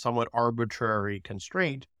by a somewhat arbitrary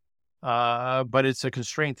constraint, but it's a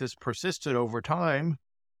constraint that's persisted over time.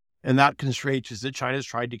 And that constraint is that China's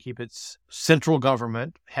tried to keep its central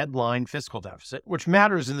government headline fiscal deficit, which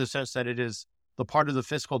matters in the sense that it is the part of the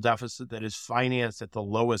fiscal deficit that is financed at the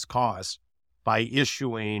lowest cost by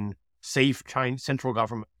issuing safe Chinese central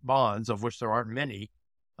government bonds, of which there aren't many.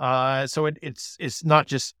 So it's not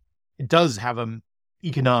just, it does have an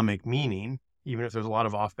economic meaning, even if there's a lot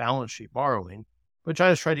of off-balance sheet borrowing. But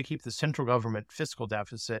China's tried to keep the central government fiscal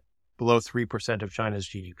deficit below 3% of China's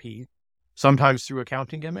GDP. Sometimes through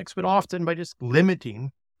accounting gimmicks, but often by just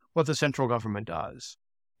limiting what the central government does.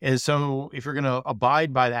 And so if you're going to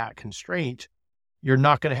abide by that constraint, you're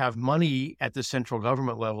not going to have money at the central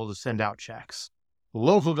government level to send out checks.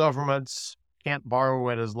 Local governments can't borrow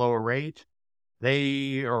at as low a rate.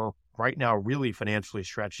 They are right now really financially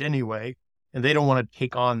stretched anyway, and they don't want to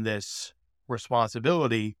take on this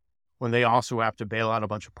responsibility when they also have to bail out a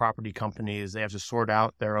bunch of property companies. They have to sort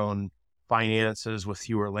out their own finances with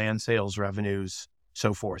fewer land sales revenues,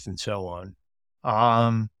 so forth and so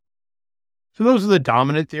on. So those are the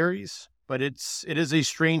dominant theories, but it is a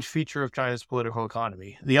strange feature of China's political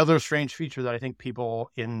economy. The other strange feature that I think people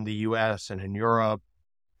in the US and in Europe,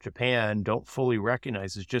 Japan don't fully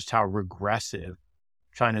recognize is just how regressive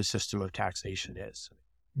China's system of taxation is.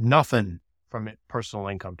 Nothing from personal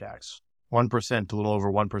income tax, 1%, a little over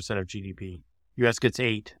 1% of GDP. US gets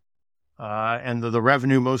 8%. And the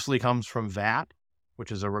revenue mostly comes from VAT,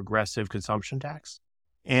 which is a regressive consumption tax,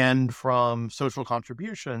 and from social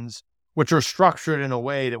contributions, which are structured in a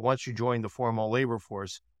way that once you join the formal labor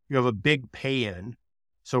force, you have a big pay-in.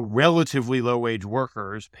 So relatively low-wage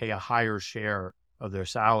workers pay a higher share of their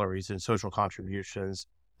salaries in social contributions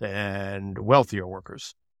than wealthier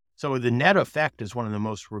workers. So the net effect is one of the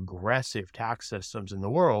most regressive tax systems in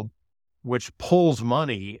the world, which pulls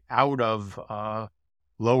money out of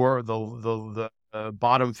lower the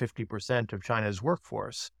bottom 50% of China's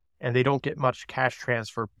workforce, and they don't get much cash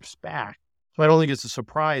transfers back. So I don't think it's a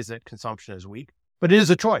surprise that consumption is weak, but it is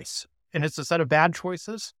a choice, and it's a set of bad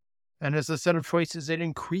choices, and it's a set of choices that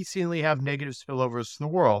increasingly have negative spillovers to the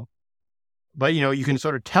world. But, you can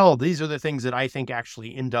sort of tell these are the things that I think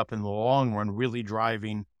actually end up in the long run really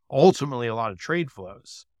driving ultimately a lot of trade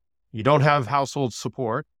flows. You don't have household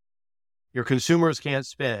support, your consumers can't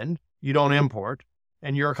spend, you don't import,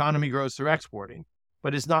 and your economy grows through exporting.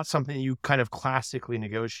 But it's not something you kind of classically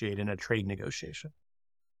negotiate in a trade negotiation.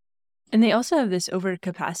 And they also have this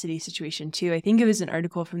overcapacity situation, too. I think it was an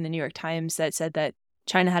article from the New York Times that said that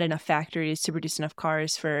China had enough factories to produce enough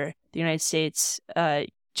cars for the United States,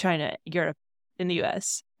 China, Europe, and the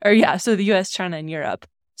U.S. So the U.S., China, and Europe.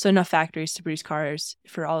 So enough factories to produce cars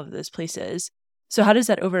for all of those places. So how does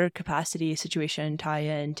that overcapacity situation tie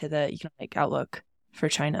into the economic outlook for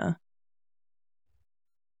China?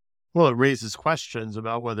 Well, it raises questions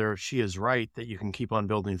about whether she is right that you can keep on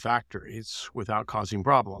building factories without causing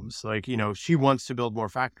problems. She wants to build more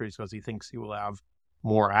factories because he thinks he will have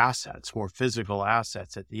more assets, more physical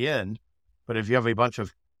assets at the end. But if you have a bunch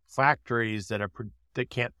of factories that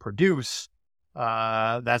can't produce,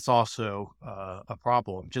 that's also a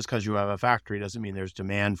problem. Just because you have a factory doesn't mean there's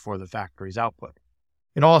demand for the factory's output.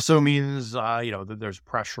 It also means, that there's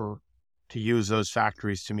pressure to use those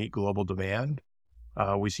factories to meet global demand.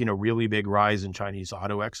 We've seen a really big rise in Chinese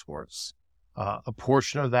auto exports. A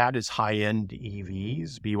portion of that is high-end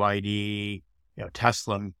EVs. BYD,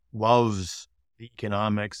 Tesla loves the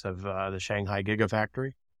economics of the Shanghai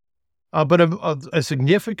Gigafactory. But a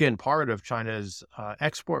significant part of China's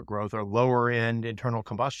export growth are lower-end internal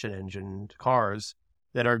combustion engine cars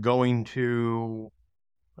that are going to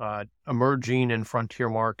emerging in frontier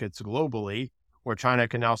markets globally, where China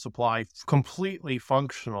can now supply completely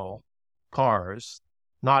functional cars,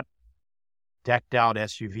 not decked out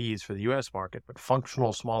SUVs for the U.S. market, but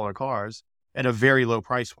functional smaller cars at a very low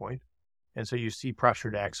price point. And so you see pressure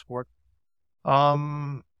to export.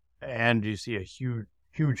 And you see a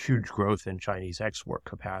huge growth in Chinese export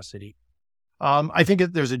capacity. I think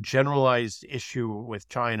there's a generalized issue with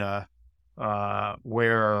China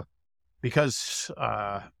where, because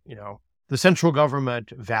the central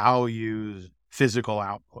government values physical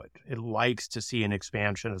output, it likes to see an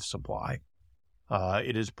expansion of supply.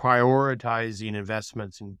 It is prioritizing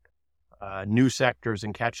investments in new sectors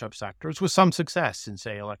and catch-up sectors with some success in,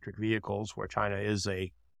 say, electric vehicles, where China is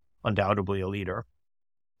undoubtedly a leader.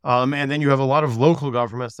 And then you have a lot of local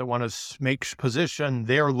governments that want to position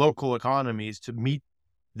their local economies to meet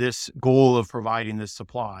this goal of providing this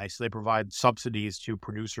supply. So they provide subsidies to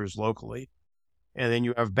producers locally. And then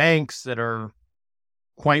you have banks that are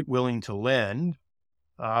quite willing to lend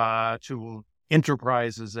to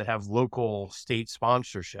enterprises that have local state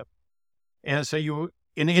sponsorship. And so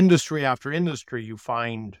in industry after industry, you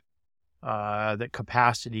find that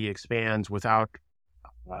capacity expands without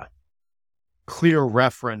clear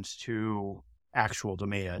reference to actual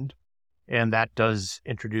demand. And that does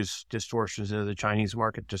introduce distortions into the Chinese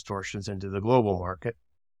market, distortions into the global market.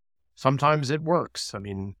 Sometimes it works. I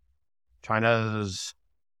mean, China's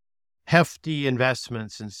hefty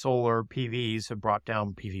investments in solar PVs have brought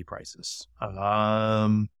down PV prices.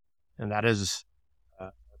 And that has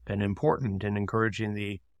been important in encouraging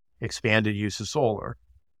the expanded use of solar.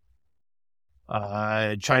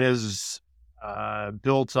 China's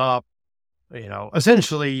built up,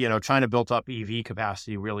 essentially, China built up EV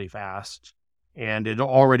capacity really fast, and it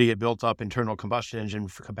already had built up internal combustion engine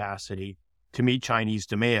capacity to meet Chinese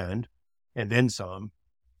demand, and then some.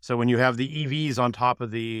 So when you have the EVs on top of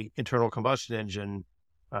the internal combustion engine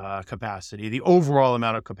capacity, the overall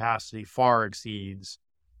amount of capacity far exceeds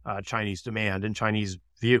Chinese demand, and Chinese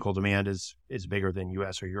vehicle demand is bigger than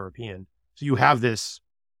U.S. or European. So you have this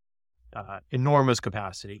enormous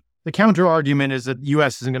capacity. The counter argument is that the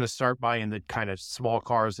U.S. isn't going to start buying the kind of small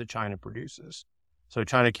cars that China produces. So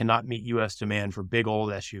China cannot meet U.S. demand for big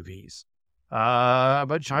old SUVs.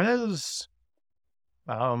 But China's...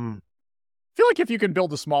 I feel like if you can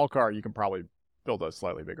build a small car, you can probably build a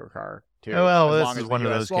slightly bigger car, too. Well, this is one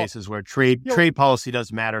of those cases where trade policy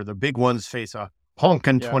does matter. The big ones face a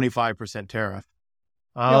honking 25% tariff.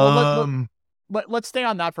 Let's stay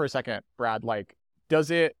on that for a second, Brad. Like,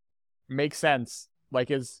 does it make sense?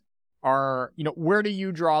 Like, where do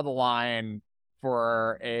you draw the line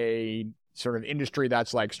for a sort of industry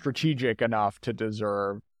that's like strategic enough to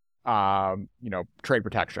deserve, trade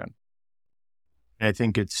protection? I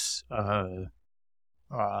think it's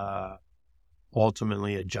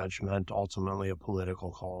ultimately a judgment, ultimately a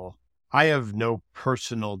political call. I have no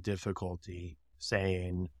personal difficulty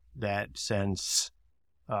saying that since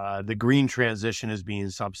the green transition is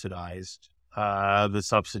being subsidized, the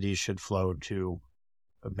subsidies should flow to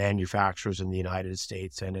manufacturers in the United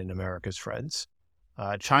States and in America's friends.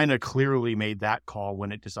 China clearly made that call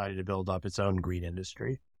when it decided to build up its own green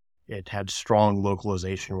industry. It had strong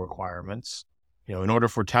localization requirements. In order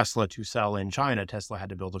for Tesla to sell in China, Tesla had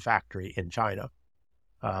to build a factory in China.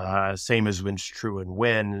 Same as was true in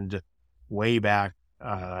wind way back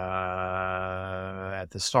at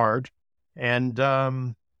the start, and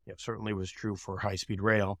certainly was true for high-speed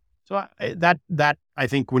rail. So that I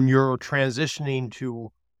think when you're transitioning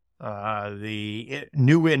to the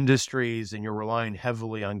new industries and you're relying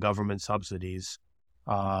heavily on government subsidies,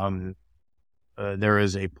 there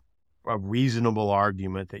is a reasonable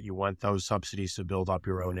argument that you want those subsidies to build up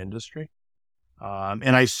your own industry.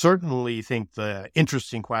 And I certainly think the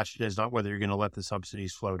interesting question is not whether you're going to let the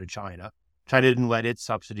subsidies flow to China. China didn't let its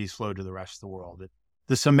subsidies flow to the rest of the world.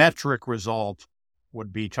 The symmetric result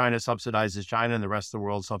would be China subsidizes China and the rest of the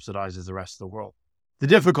world subsidizes the rest of the world. The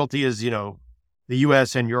difficulty is, the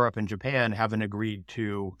U.S. and Europe and Japan haven't agreed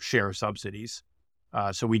to share subsidies.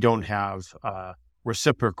 So we don't have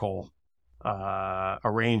reciprocal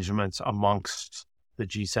arrangements amongst the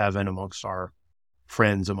G7, amongst our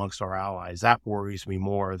friends, amongst our allies. That worries me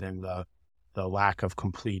more than the lack of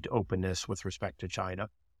complete openness with respect to China.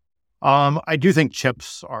 I do think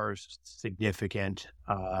chips are significant,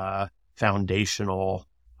 foundational,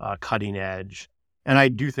 cutting edge. And I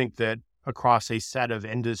do think that across a set of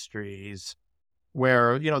industries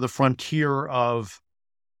where, the frontier of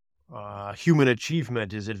human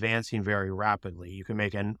achievement is advancing very rapidly, you can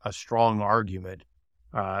make a strong argument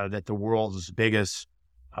that the world's biggest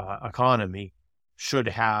economy should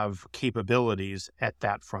have capabilities at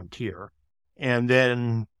that frontier. And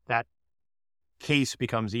then that case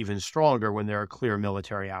becomes even stronger when there are clear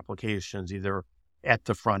military applications, either at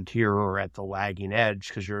the frontier or at the lagging edge,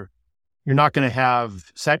 because you're not going to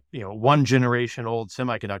have one generation old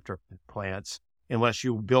semiconductor plants unless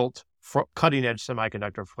you built cutting edge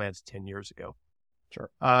semiconductor plants 10 years ago. Sure.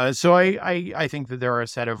 So I think that there are a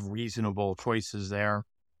set of reasonable choices there.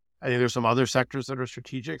 I think there's some other sectors that are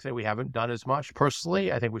strategic that we haven't done as much.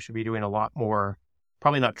 Personally, I think we should be doing a lot more,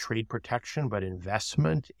 probably not trade protection, but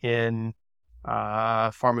investment in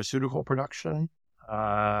pharmaceutical production,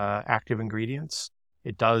 active ingredients.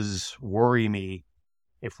 It does worry me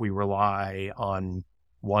if we rely on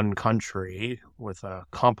one country with a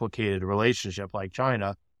complicated relationship like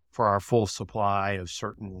China for our full supply of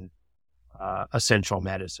certain essential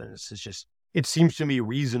medicines. It seems to me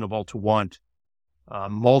reasonable to want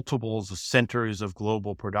multiple centers of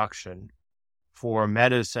global production for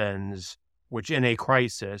medicines, which in a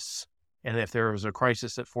crisis, and if there is a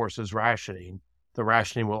crisis that forces rationing, the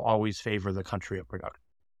rationing will always favor the country of production.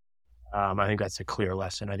 I think that's a clear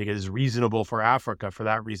lesson. I think it is reasonable for Africa, for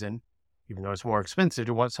that reason, even though it's more expensive,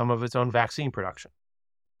 to want some of its own vaccine production.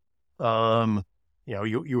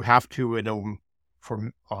 You have to,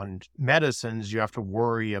 on medicines, you have to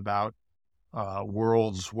worry about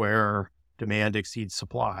worlds where demand exceeds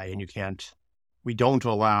supply, and we don't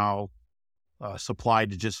allow supply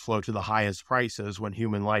to just flow to the highest prices when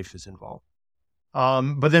human life is involved.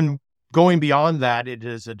 But then going beyond that, it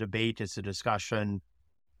is a debate, it's a discussion,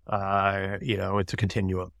 it's a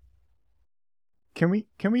continuum. Can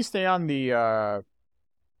we stay on the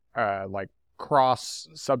cross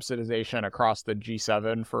subsidization across the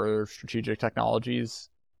G7 for strategic technologies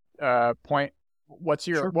point?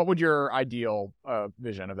 What would your ideal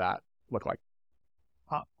vision of that look like?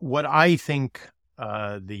 What I think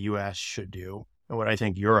the U.S. should do, and what I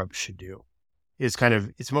think Europe should do, is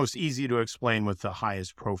it's most easy to explain with the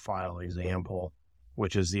highest profile example,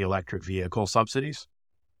 which is the electric vehicle subsidies.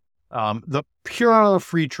 The pure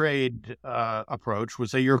free trade approach would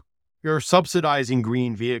say you're subsidizing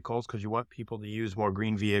green vehicles because you want people to use more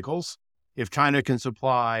green vehicles. If China can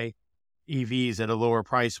supply EVs at a lower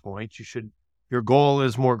price point, your goal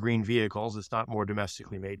is more green vehicles. It's not more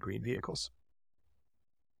domestically made green vehicles.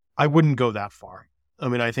 I wouldn't go that far. I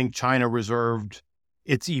mean, I think China reserved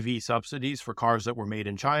its EV subsidies for cars that were made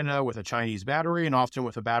in China with a Chinese battery, and often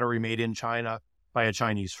with a battery made in China by a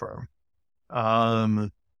Chinese firm.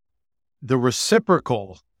 The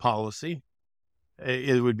reciprocal policy,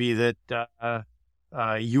 it would be that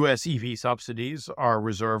U.S. EV subsidies are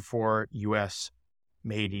reserved for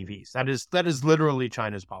U.S.-made EVs. That is literally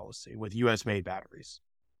China's policy with U.S.-made batteries.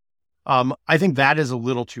 I think that is a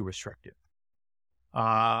little too restrictive.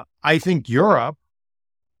 I think Europe,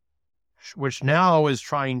 which now is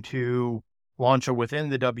trying to launch a within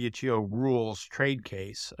the WTO rules trade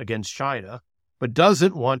case against China, but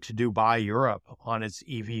doesn't want to do Buy Europe on its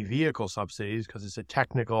EV vehicle subsidies because it's a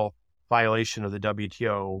technical violation of the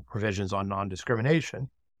WTO provisions on non-discrimination,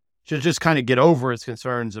 should just kind of get over its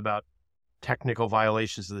concerns about technical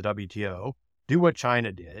violations of the WTO, do what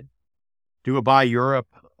China did, do a Buy Europe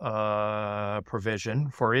provision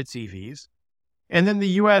for its EVs, and then the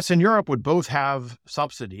U.S. and Europe would both have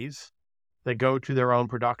subsidies that go to their own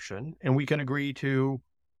production, and we can agree to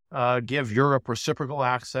give Europe reciprocal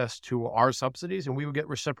access to our subsidies, and we would get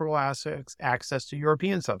reciprocal access to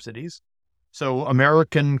European subsidies. So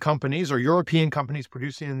American companies or European companies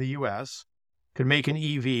producing in the U.S. could make an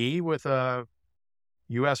EV with a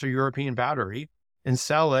U.S. or European battery and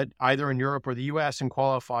sell it either in Europe or the U.S. and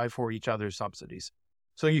qualify for each other's subsidies.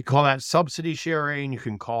 So you call that subsidy sharing. You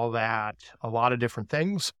can call that a lot of different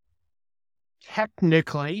things.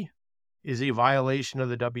 Technically, is a violation of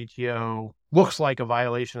the WTO, looks like a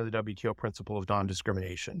violation of the WTO principle of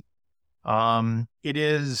non-discrimination. It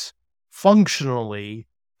is functionally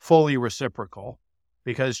fully reciprocal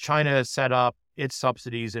because China has set up its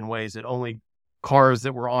subsidies in ways that only cars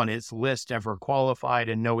that were on its list ever qualified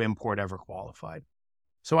and no import ever qualified.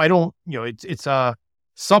 So I don't,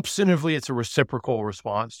 substantively, it's a reciprocal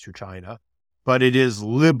response to China, but it is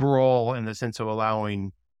liberal in the sense of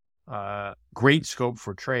allowing great scope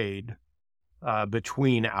for trade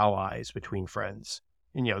between allies, between friends.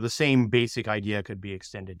 And, the same basic idea could be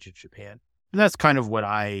extended to Japan. And that's kind of what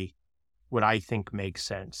I think makes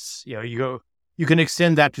sense. You can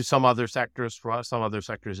extend that to some other sectors. For some other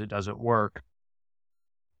sectors, it doesn't work.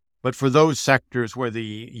 But for those sectors where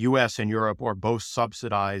the U.S. and Europe are both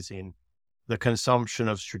subsidizing the consumption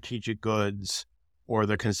of strategic goods or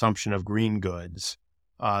the consumption of green goods,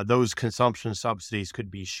 those consumption subsidies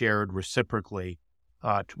could be shared reciprocally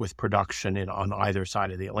with production on either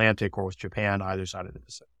side of the Atlantic, or with Japan, either side of the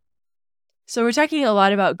Pacific. So we're talking a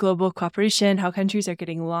lot about global cooperation, how countries are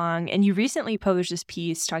getting along, and you recently published this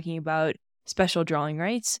piece talking about special drawing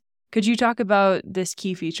rights. Could you talk about this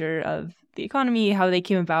key feature of the economy, how they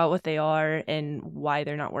came about, what they are, and why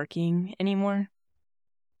they're not working anymore?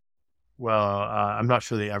 Well, I'm not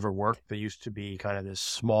sure they ever worked. They used to be kind of this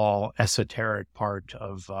small esoteric part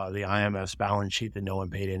of the IMF's balance sheet that no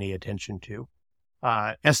one paid any attention to.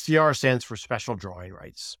 SDR stands for special drawing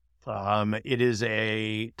rights. It is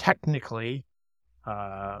technically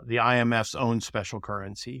the IMF's own special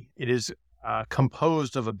currency. It is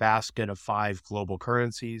composed of a basket of 5 global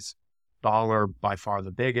currencies, dollar by far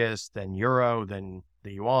the biggest, then euro, then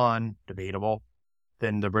the yuan, debatable,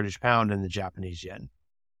 then the British pound and the Japanese yen.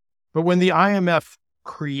 But when the IMF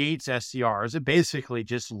creates SDRs, it basically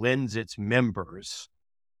just lends its members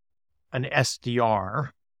an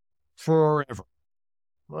SDR forever.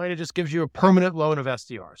 Well, it just gives you a permanent loan of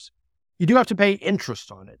SDRs. You do have to pay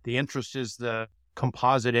interest on it. The interest is the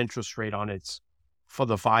composite interest rate on its for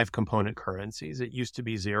the 5 component currencies. It used to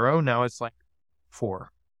be 0. Now it's like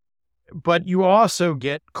 4. But you also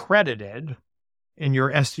get credited in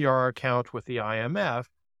your SDR account with the IMF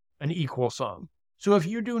an equal sum. So if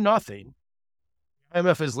you do nothing,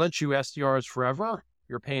 IMF has lent you SDRs forever.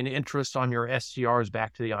 You're paying interest on your SDRs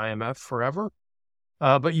back to the IMF forever.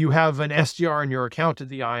 But you have an SDR in your account at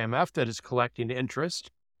the IMF that is collecting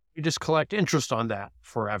interest. You just collect interest on that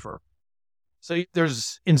forever. So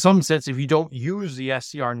there's, in some sense, if you don't use the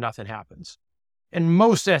SDR, nothing happens. And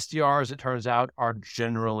most SDRs, it turns out, are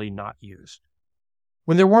generally not used.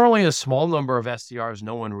 When there were only a small number of SDRs,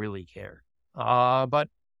 no one really cared. But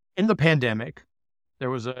in the pandemic, there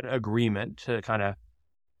was an agreement to kind of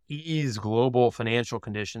ease global financial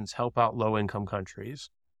conditions, help out low-income countries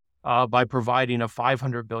by providing a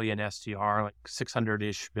 $500 billion SDR, like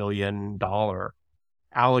 $600-ish billion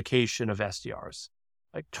allocation of SDRs.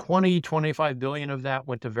 Like 25 billion of that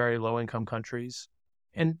went to very low-income countries.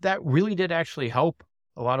 And that really did actually help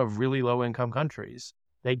a lot of really low-income countries.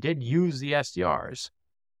 They did use the SDRs.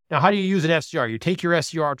 Now, how do you use an SDR? You take your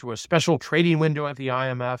SDR to a special trading window at the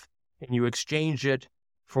IMF, and you exchange it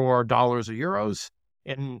for dollars or euros,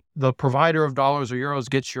 and the provider of dollars or euros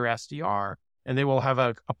gets your SDR, and they will have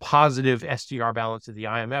a positive SDR balance at the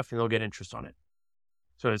IMF, and they'll get interest on it.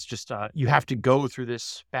 So it's just, you have to go through this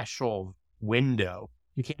special window.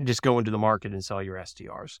 You can't just go into the market and sell your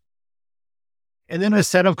SDRs. And then a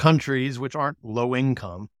set of countries which aren't low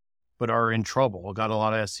income, but are in trouble, got a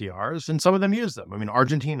lot of SDRs, and some of them use them. I mean,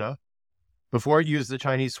 Argentina, before it used the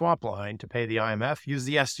Chinese swap line to pay the IMF, used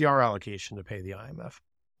the SDR allocation to pay the IMF.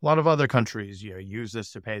 A lot of other countries use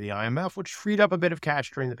this to pay the IMF, which freed up a bit of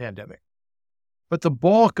cash during the pandemic. But the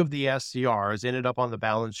bulk of the SDRs ended up on the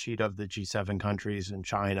balance sheet of the G7 countries and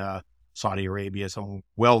China, Saudi Arabia, some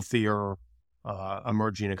wealthier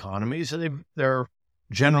emerging economies. So they're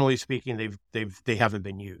generally speaking, they haven't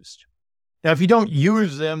been used. Now, if you don't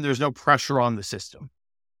use them, there's no pressure on the system.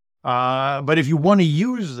 But if you want to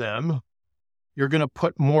use them, you're going to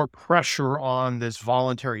put more pressure on this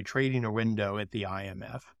voluntary trading window at the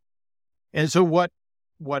IMF. And so what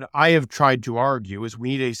I have tried to argue is we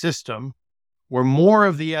need a system where more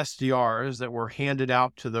of the SDRs that were handed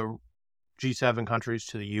out to the G7 countries,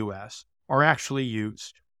 to the US, are actually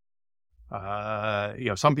used.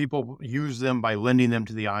 Some people use them by lending them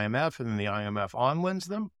to the IMF, and then the IMF on-lends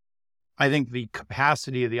them. I think the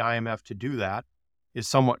capacity of the IMF to do that is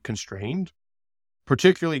somewhat constrained,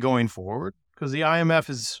 particularly going forward, because the IMF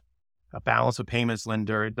is a balance of payments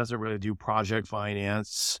lender. It doesn't really do project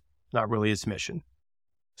finance, not really its mission.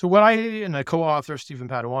 So what I and a co-author, Stephen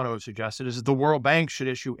Paduano, have suggested is that the World Bank should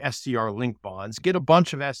issue SDR-linked bonds, get a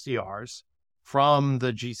bunch of SDRs from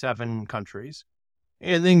the G7 countries,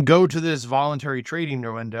 and then go to this voluntary trading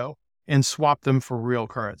window and swap them for real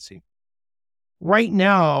currency. Right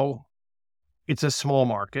now, it's a small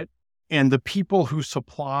market, and the people who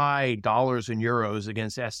supply dollars and euros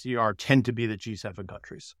against SDR tend to be the G7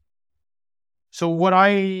 countries. So what I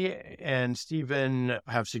and Stephen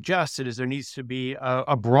have suggested is there needs to be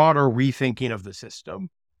a broader rethinking of the system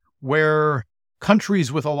where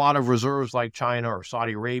countries with a lot of reserves like China or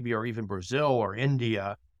Saudi Arabia or even Brazil or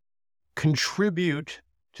India contribute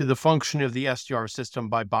to the function of the SDR system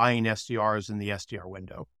by buying SDRs in the SDR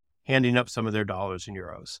window, handing up some of their dollars and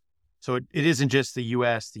euros. So it isn't just the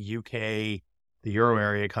US, the UK, the Euro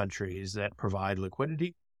area countries that provide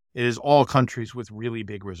liquidity. It is all countries with really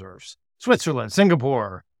big reserves. Switzerland,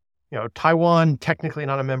 Singapore, Taiwan, technically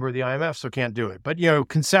not a member of the IMF, so can't do it. But,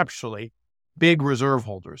 conceptually, big reserve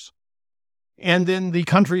holders. And then the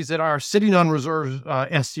countries that are sitting on reserve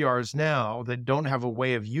SDRs now that don't have a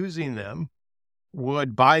way of using them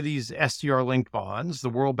would buy these SDR-linked bonds. The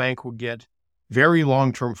World Bank would get very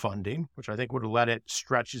long-term funding, which I think would let it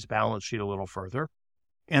stretch its balance sheet a little further.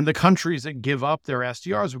 And the countries that give up their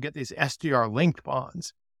SDRs would get these SDR-linked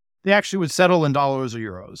bonds. They actually would settle in dollars or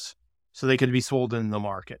euros, so they could be sold in the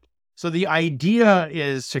market. So the idea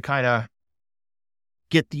is to kind of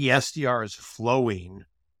get the SDRs flowing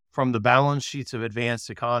from the balance sheets of advanced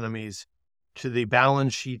economies to the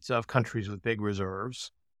balance sheets of countries with big reserves,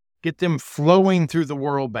 get them flowing through the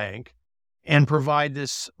World Bank, and provide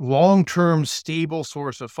this long-term stable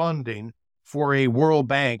source of funding for a World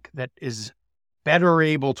Bank that is better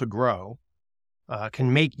able to grow,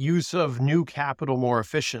 can make use of new capital more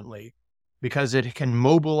efficiently because it can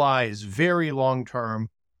mobilize very long-term,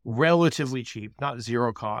 relatively cheap, not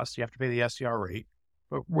zero cost, you have to pay the SDR rate,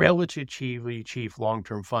 but relatively cheap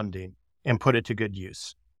long-term funding and put it to good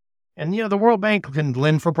use. And, the World Bank can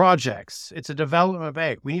lend for projects. It's a development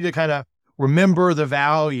bank. We need to kind of remember the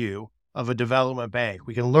value of a development bank.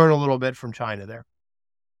 We can learn a little bit from China there.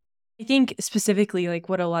 I think specifically, like,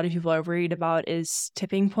 what a lot of people are worried about is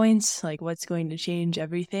tipping points, like what's going to change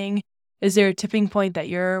everything. Is there a tipping point that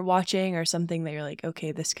you're watching or something that you're like,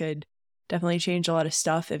 okay, this could definitely change a lot of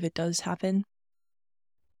stuff if it does happen?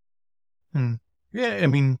 Yeah, I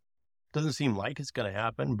mean, doesn't seem like it's going to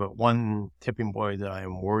happen, but one tipping point that I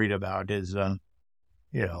am worried about is,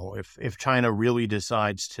 if China really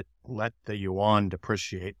decides to let the yuan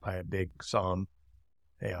depreciate by a big sum,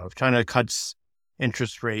 if China cuts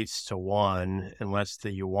interest rates to 1 and lets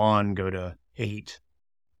the yuan go to 8,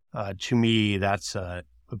 to me, that's a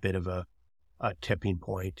bit of a tipping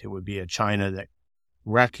point. It would be a China that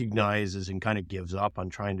recognizes and kind of gives up on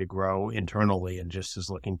trying to grow internally and just is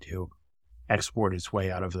looking to export its way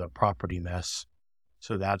out of the property mess.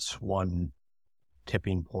 So that's one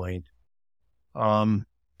tipping point. The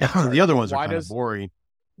other ones are kind of boring.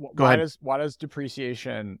 Go ahead. Why does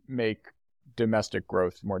depreciation make domestic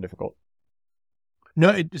growth more difficult? No,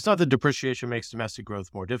 it's not that depreciation makes domestic growth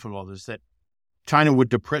more difficult. It's that China would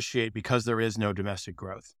depreciate because there is no domestic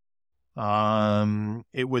growth.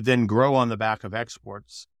 It would then grow on the back of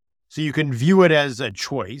exports. So you can view it as a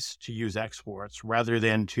choice to use exports rather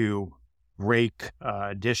than to break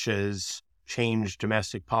dishes, change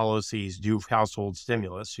domestic policies, do household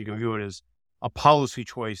stimulus. You can view it as a policy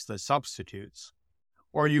choice that substitutes.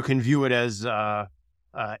 Or you can view it as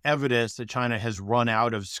evidence that China has run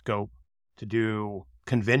out of scope to do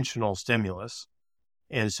conventional stimulus.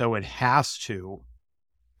 And so it has to,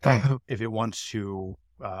 if it wants to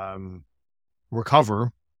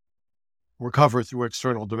recover through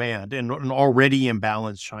external demand. And an already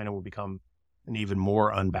imbalanced China will become an even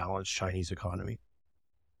more unbalanced Chinese economy.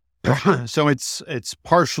 So it's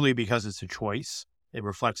partially because it's a choice. It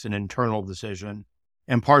reflects an internal decision,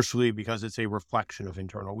 and partially because it's a reflection of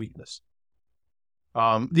internal weakness.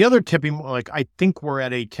 The other tipping, I think we're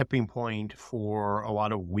at a tipping point for a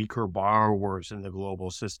lot of weaker borrowers in the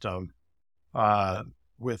global system,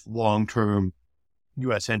 with long-term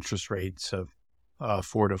U.S. interest rates of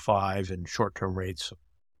 4 to 5 and short-term rates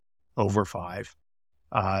over 5.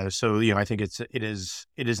 So I think it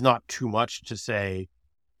is not too much to say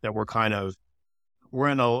that we're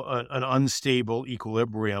in an unstable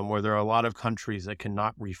equilibrium where there are a lot of countries that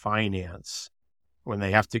cannot refinance when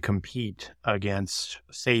they have to compete against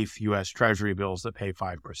safe U.S. Treasury bills that pay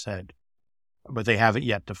 5%, but they haven't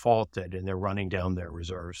yet defaulted and they're running down their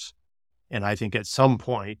reserves. And I think at some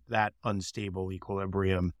point that unstable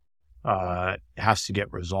equilibrium has to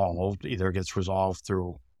get resolved. Either it gets resolved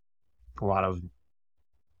through a lot of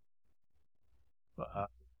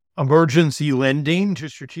emergency lending to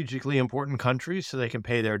strategically important countries so they can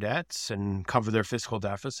pay their debts and cover their fiscal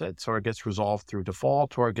deficits, or it gets resolved through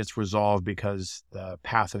default, or it gets resolved because the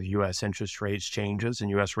path of U.S. interest rates changes and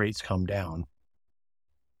U.S. rates come down.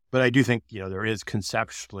 But I do think, there is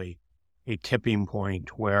conceptually a tipping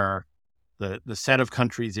point where the set of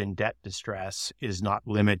countries in debt distress is not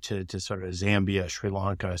limited to sort of Zambia, Sri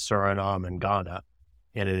Lanka, Suriname, and Ghana,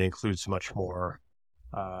 and it includes much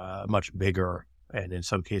bigger, and in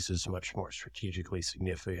some cases, much more strategically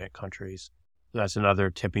significant countries. So that's another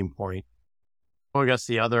tipping point. Well, I guess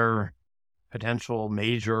the other potential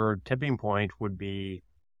major tipping point would be,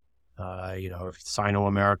 if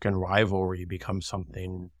Sino-American rivalry becomes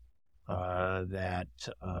something that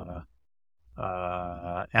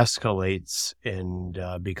escalates and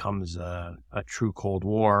becomes a true Cold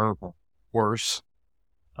War, worse,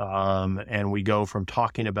 and we go from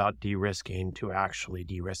talking about de-risking to actually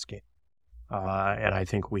de-risking. And I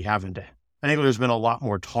think there's been a lot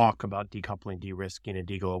more talk about decoupling, de-risking, and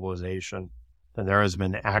deglobalization than there has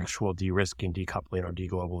been actual de-risking, decoupling, or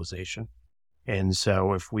deglobalization. And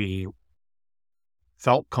so if we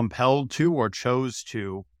felt compelled to or chose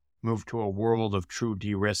to move to a world of true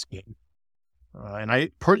de-risking,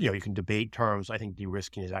 you can debate terms. I think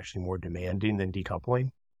de-risking is actually more demanding than decoupling.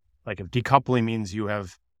 Like if decoupling means you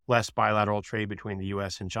have less bilateral trade between the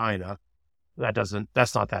U.S. and China,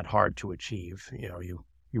 that's not that hard to achieve.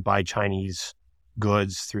 You buy Chinese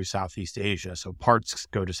goods through Southeast Asia. So parts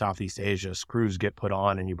go to Southeast Asia, screws get put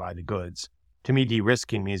on, and you buy the goods. To me,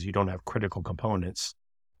 de-risking means you don't have critical components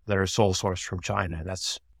that are sole sourced from China.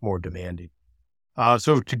 That's more demanding.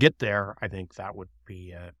 So to get there, I think that would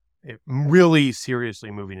be really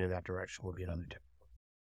seriously moving in that direction would be another tip.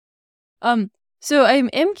 So I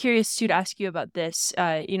am curious too to ask you about this.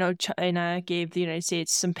 China gave the United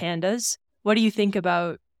States some pandas. What do you think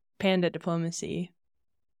about panda diplomacy?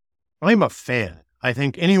 I'm a fan. I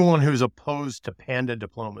think anyone who's opposed to panda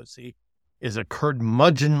diplomacy is a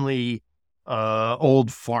curmudgeonly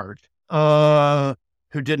old fart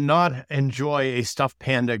who did not enjoy a stuffed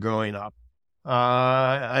panda growing up.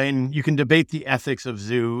 You can debate the ethics of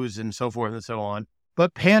zoos and so forth and so on,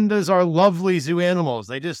 but pandas are lovely zoo animals.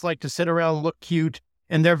 They just like to sit around, look cute,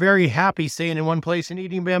 and they're very happy staying in one place and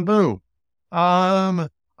eating bamboo. I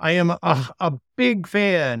am a big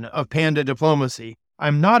fan of panda diplomacy.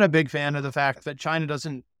 I'm not a big fan of the fact that China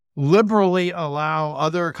doesn't liberally allow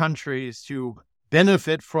other countries to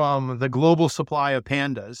benefit from the global supply of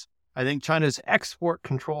pandas. I think China's export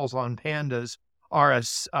controls on pandas are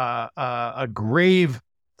a grave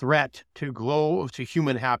threat to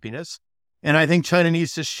human happiness. And I think China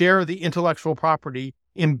needs to share the intellectual property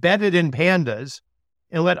embedded in pandas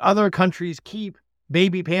and let other countries keep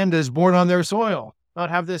baby pandas born on their soil, not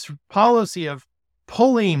have this policy of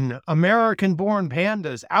pulling American-born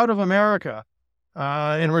pandas out of America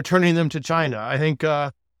and returning them to China. I think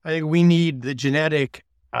we need the genetic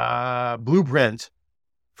blueprint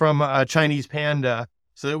from a Chinese panda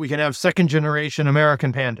so that we can have second-generation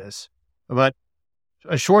American pandas. But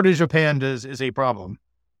a shortage of pandas is a problem.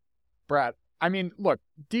 Brad, I mean, look,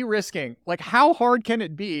 de-risking, like how hard can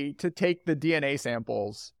it be to take the DNA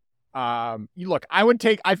samples? I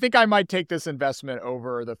think I might take this investment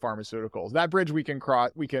over the pharmaceuticals. That bridge we can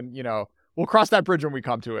cross, we'll cross that bridge when we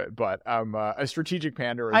come to it. But a strategic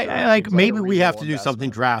panda. Maybe we have to do something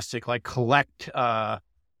drastic, like collect.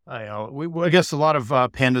 I guess a lot of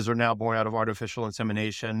pandas are now born out of artificial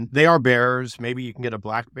insemination. They are bears. Maybe you can get a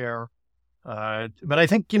black bear. But I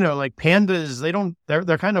think like pandas,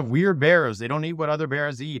 they're kind of weird bears. They don't eat what other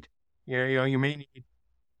bears eat. It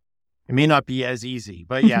may not be as easy,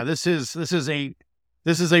 but yeah, this is a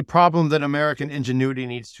problem that American ingenuity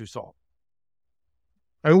needs to solve.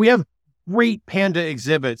 I mean, we have great panda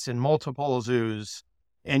exhibits in multiple zoos,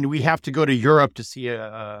 and we have to go to Europe to see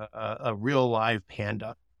a real live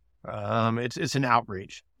panda. It's an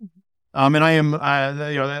outrage. And I am,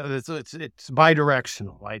 it's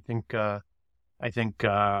bidirectional. I think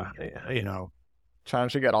China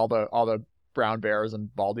should get all the brown bears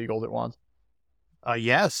and bald eagles at once.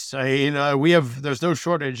 Yes, there's no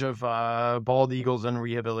shortage of bald eagles in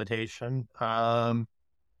rehabilitation. I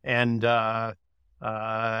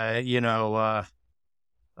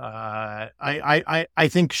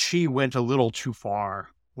think Xi went a little too far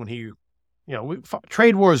when he,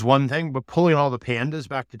 trade war is one thing, but pulling all the pandas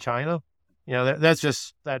back to China,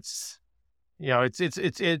 it's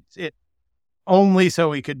only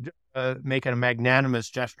so he could make a magnanimous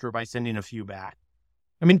gesture by sending a few back.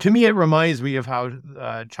 I mean, to me, it reminds me of how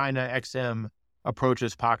China XM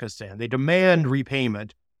approaches Pakistan. They demand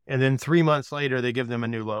repayment, and then 3 months later, they give them a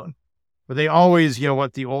new loan. But they always,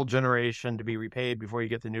 want the old generation to be repaid before you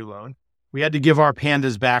get the new loan. We had to give our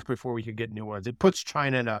pandas back before we could get new ones. It puts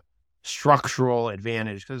China in a structural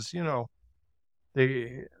advantage because,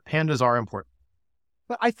 the pandas are important.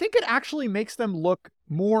 But I think it actually makes them look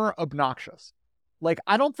more obnoxious. Like,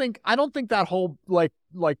 I don't think that whole like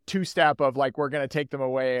two-step of like, we're going to take them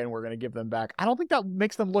away and we're going to give them back. I don't think that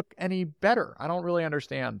makes them look any better. I don't really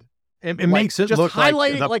understand. It makes it look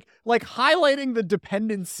highlighting, like highlighting the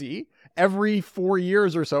dependency every 4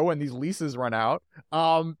 years or so when these leases run out.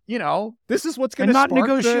 This is what's going to spark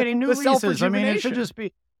negotiating new leases. I mean, it should just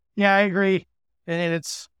be. Yeah, I agree. And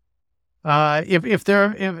it's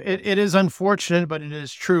it is unfortunate, but it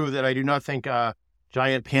is true that I do not think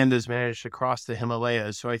giant pandas managed to cross the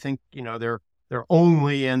Himalayas. So I think they're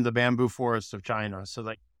only in the bamboo forests of China. So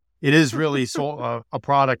like it is really a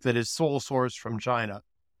product that is sole sourced from China,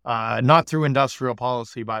 not through industrial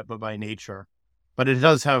policy, but by nature. But it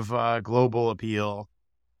does have global appeal.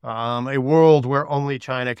 A world where only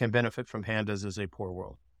China can benefit from pandas is a poor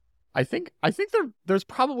world. I think there's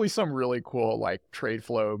probably some really cool like trade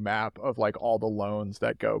flow map of like all the loans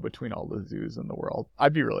that go between all the zoos in the world.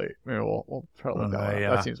 We'll try to look that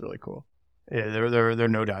up. That seems really cool. Yeah, there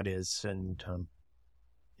no doubt is, and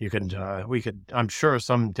I'm sure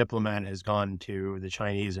some diplomat has gone to the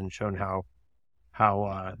Chinese and shown how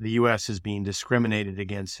the U.S. is being discriminated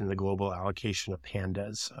against in the global allocation of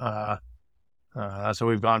pandas. So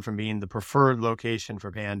we've gone from being the preferred location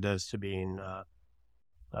for pandas to being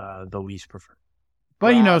the least preferred.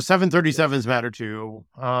 But, 737s matter too.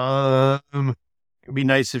 It'd be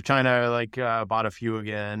nice if China bought a few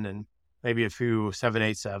again and maybe a few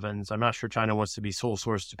 787s. I'm not sure China wants to be sole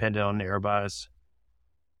source dependent on Airbus.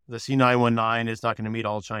 The C919 is not going to meet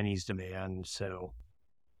all Chinese demand. So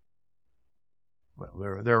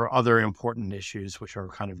there are other important issues which are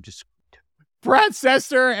kind of just. Brad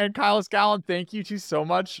Sester and Kyle Scallon, thank you two so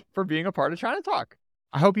much for being a part of China Talk.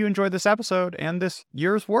 I hope you enjoyed this episode and this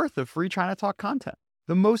year's worth of free China Talk content.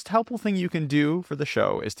 The most helpful thing you can do for the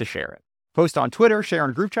show is to share it. Post on Twitter, share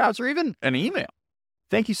in group chats, or even an email.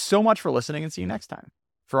 Thank you so much for listening, and see you next time.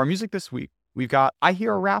 For our music this week, we've got I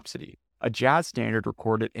Hear a Rhapsody, a jazz standard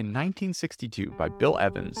recorded in 1962 by Bill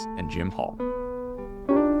Evans and Jim Hall.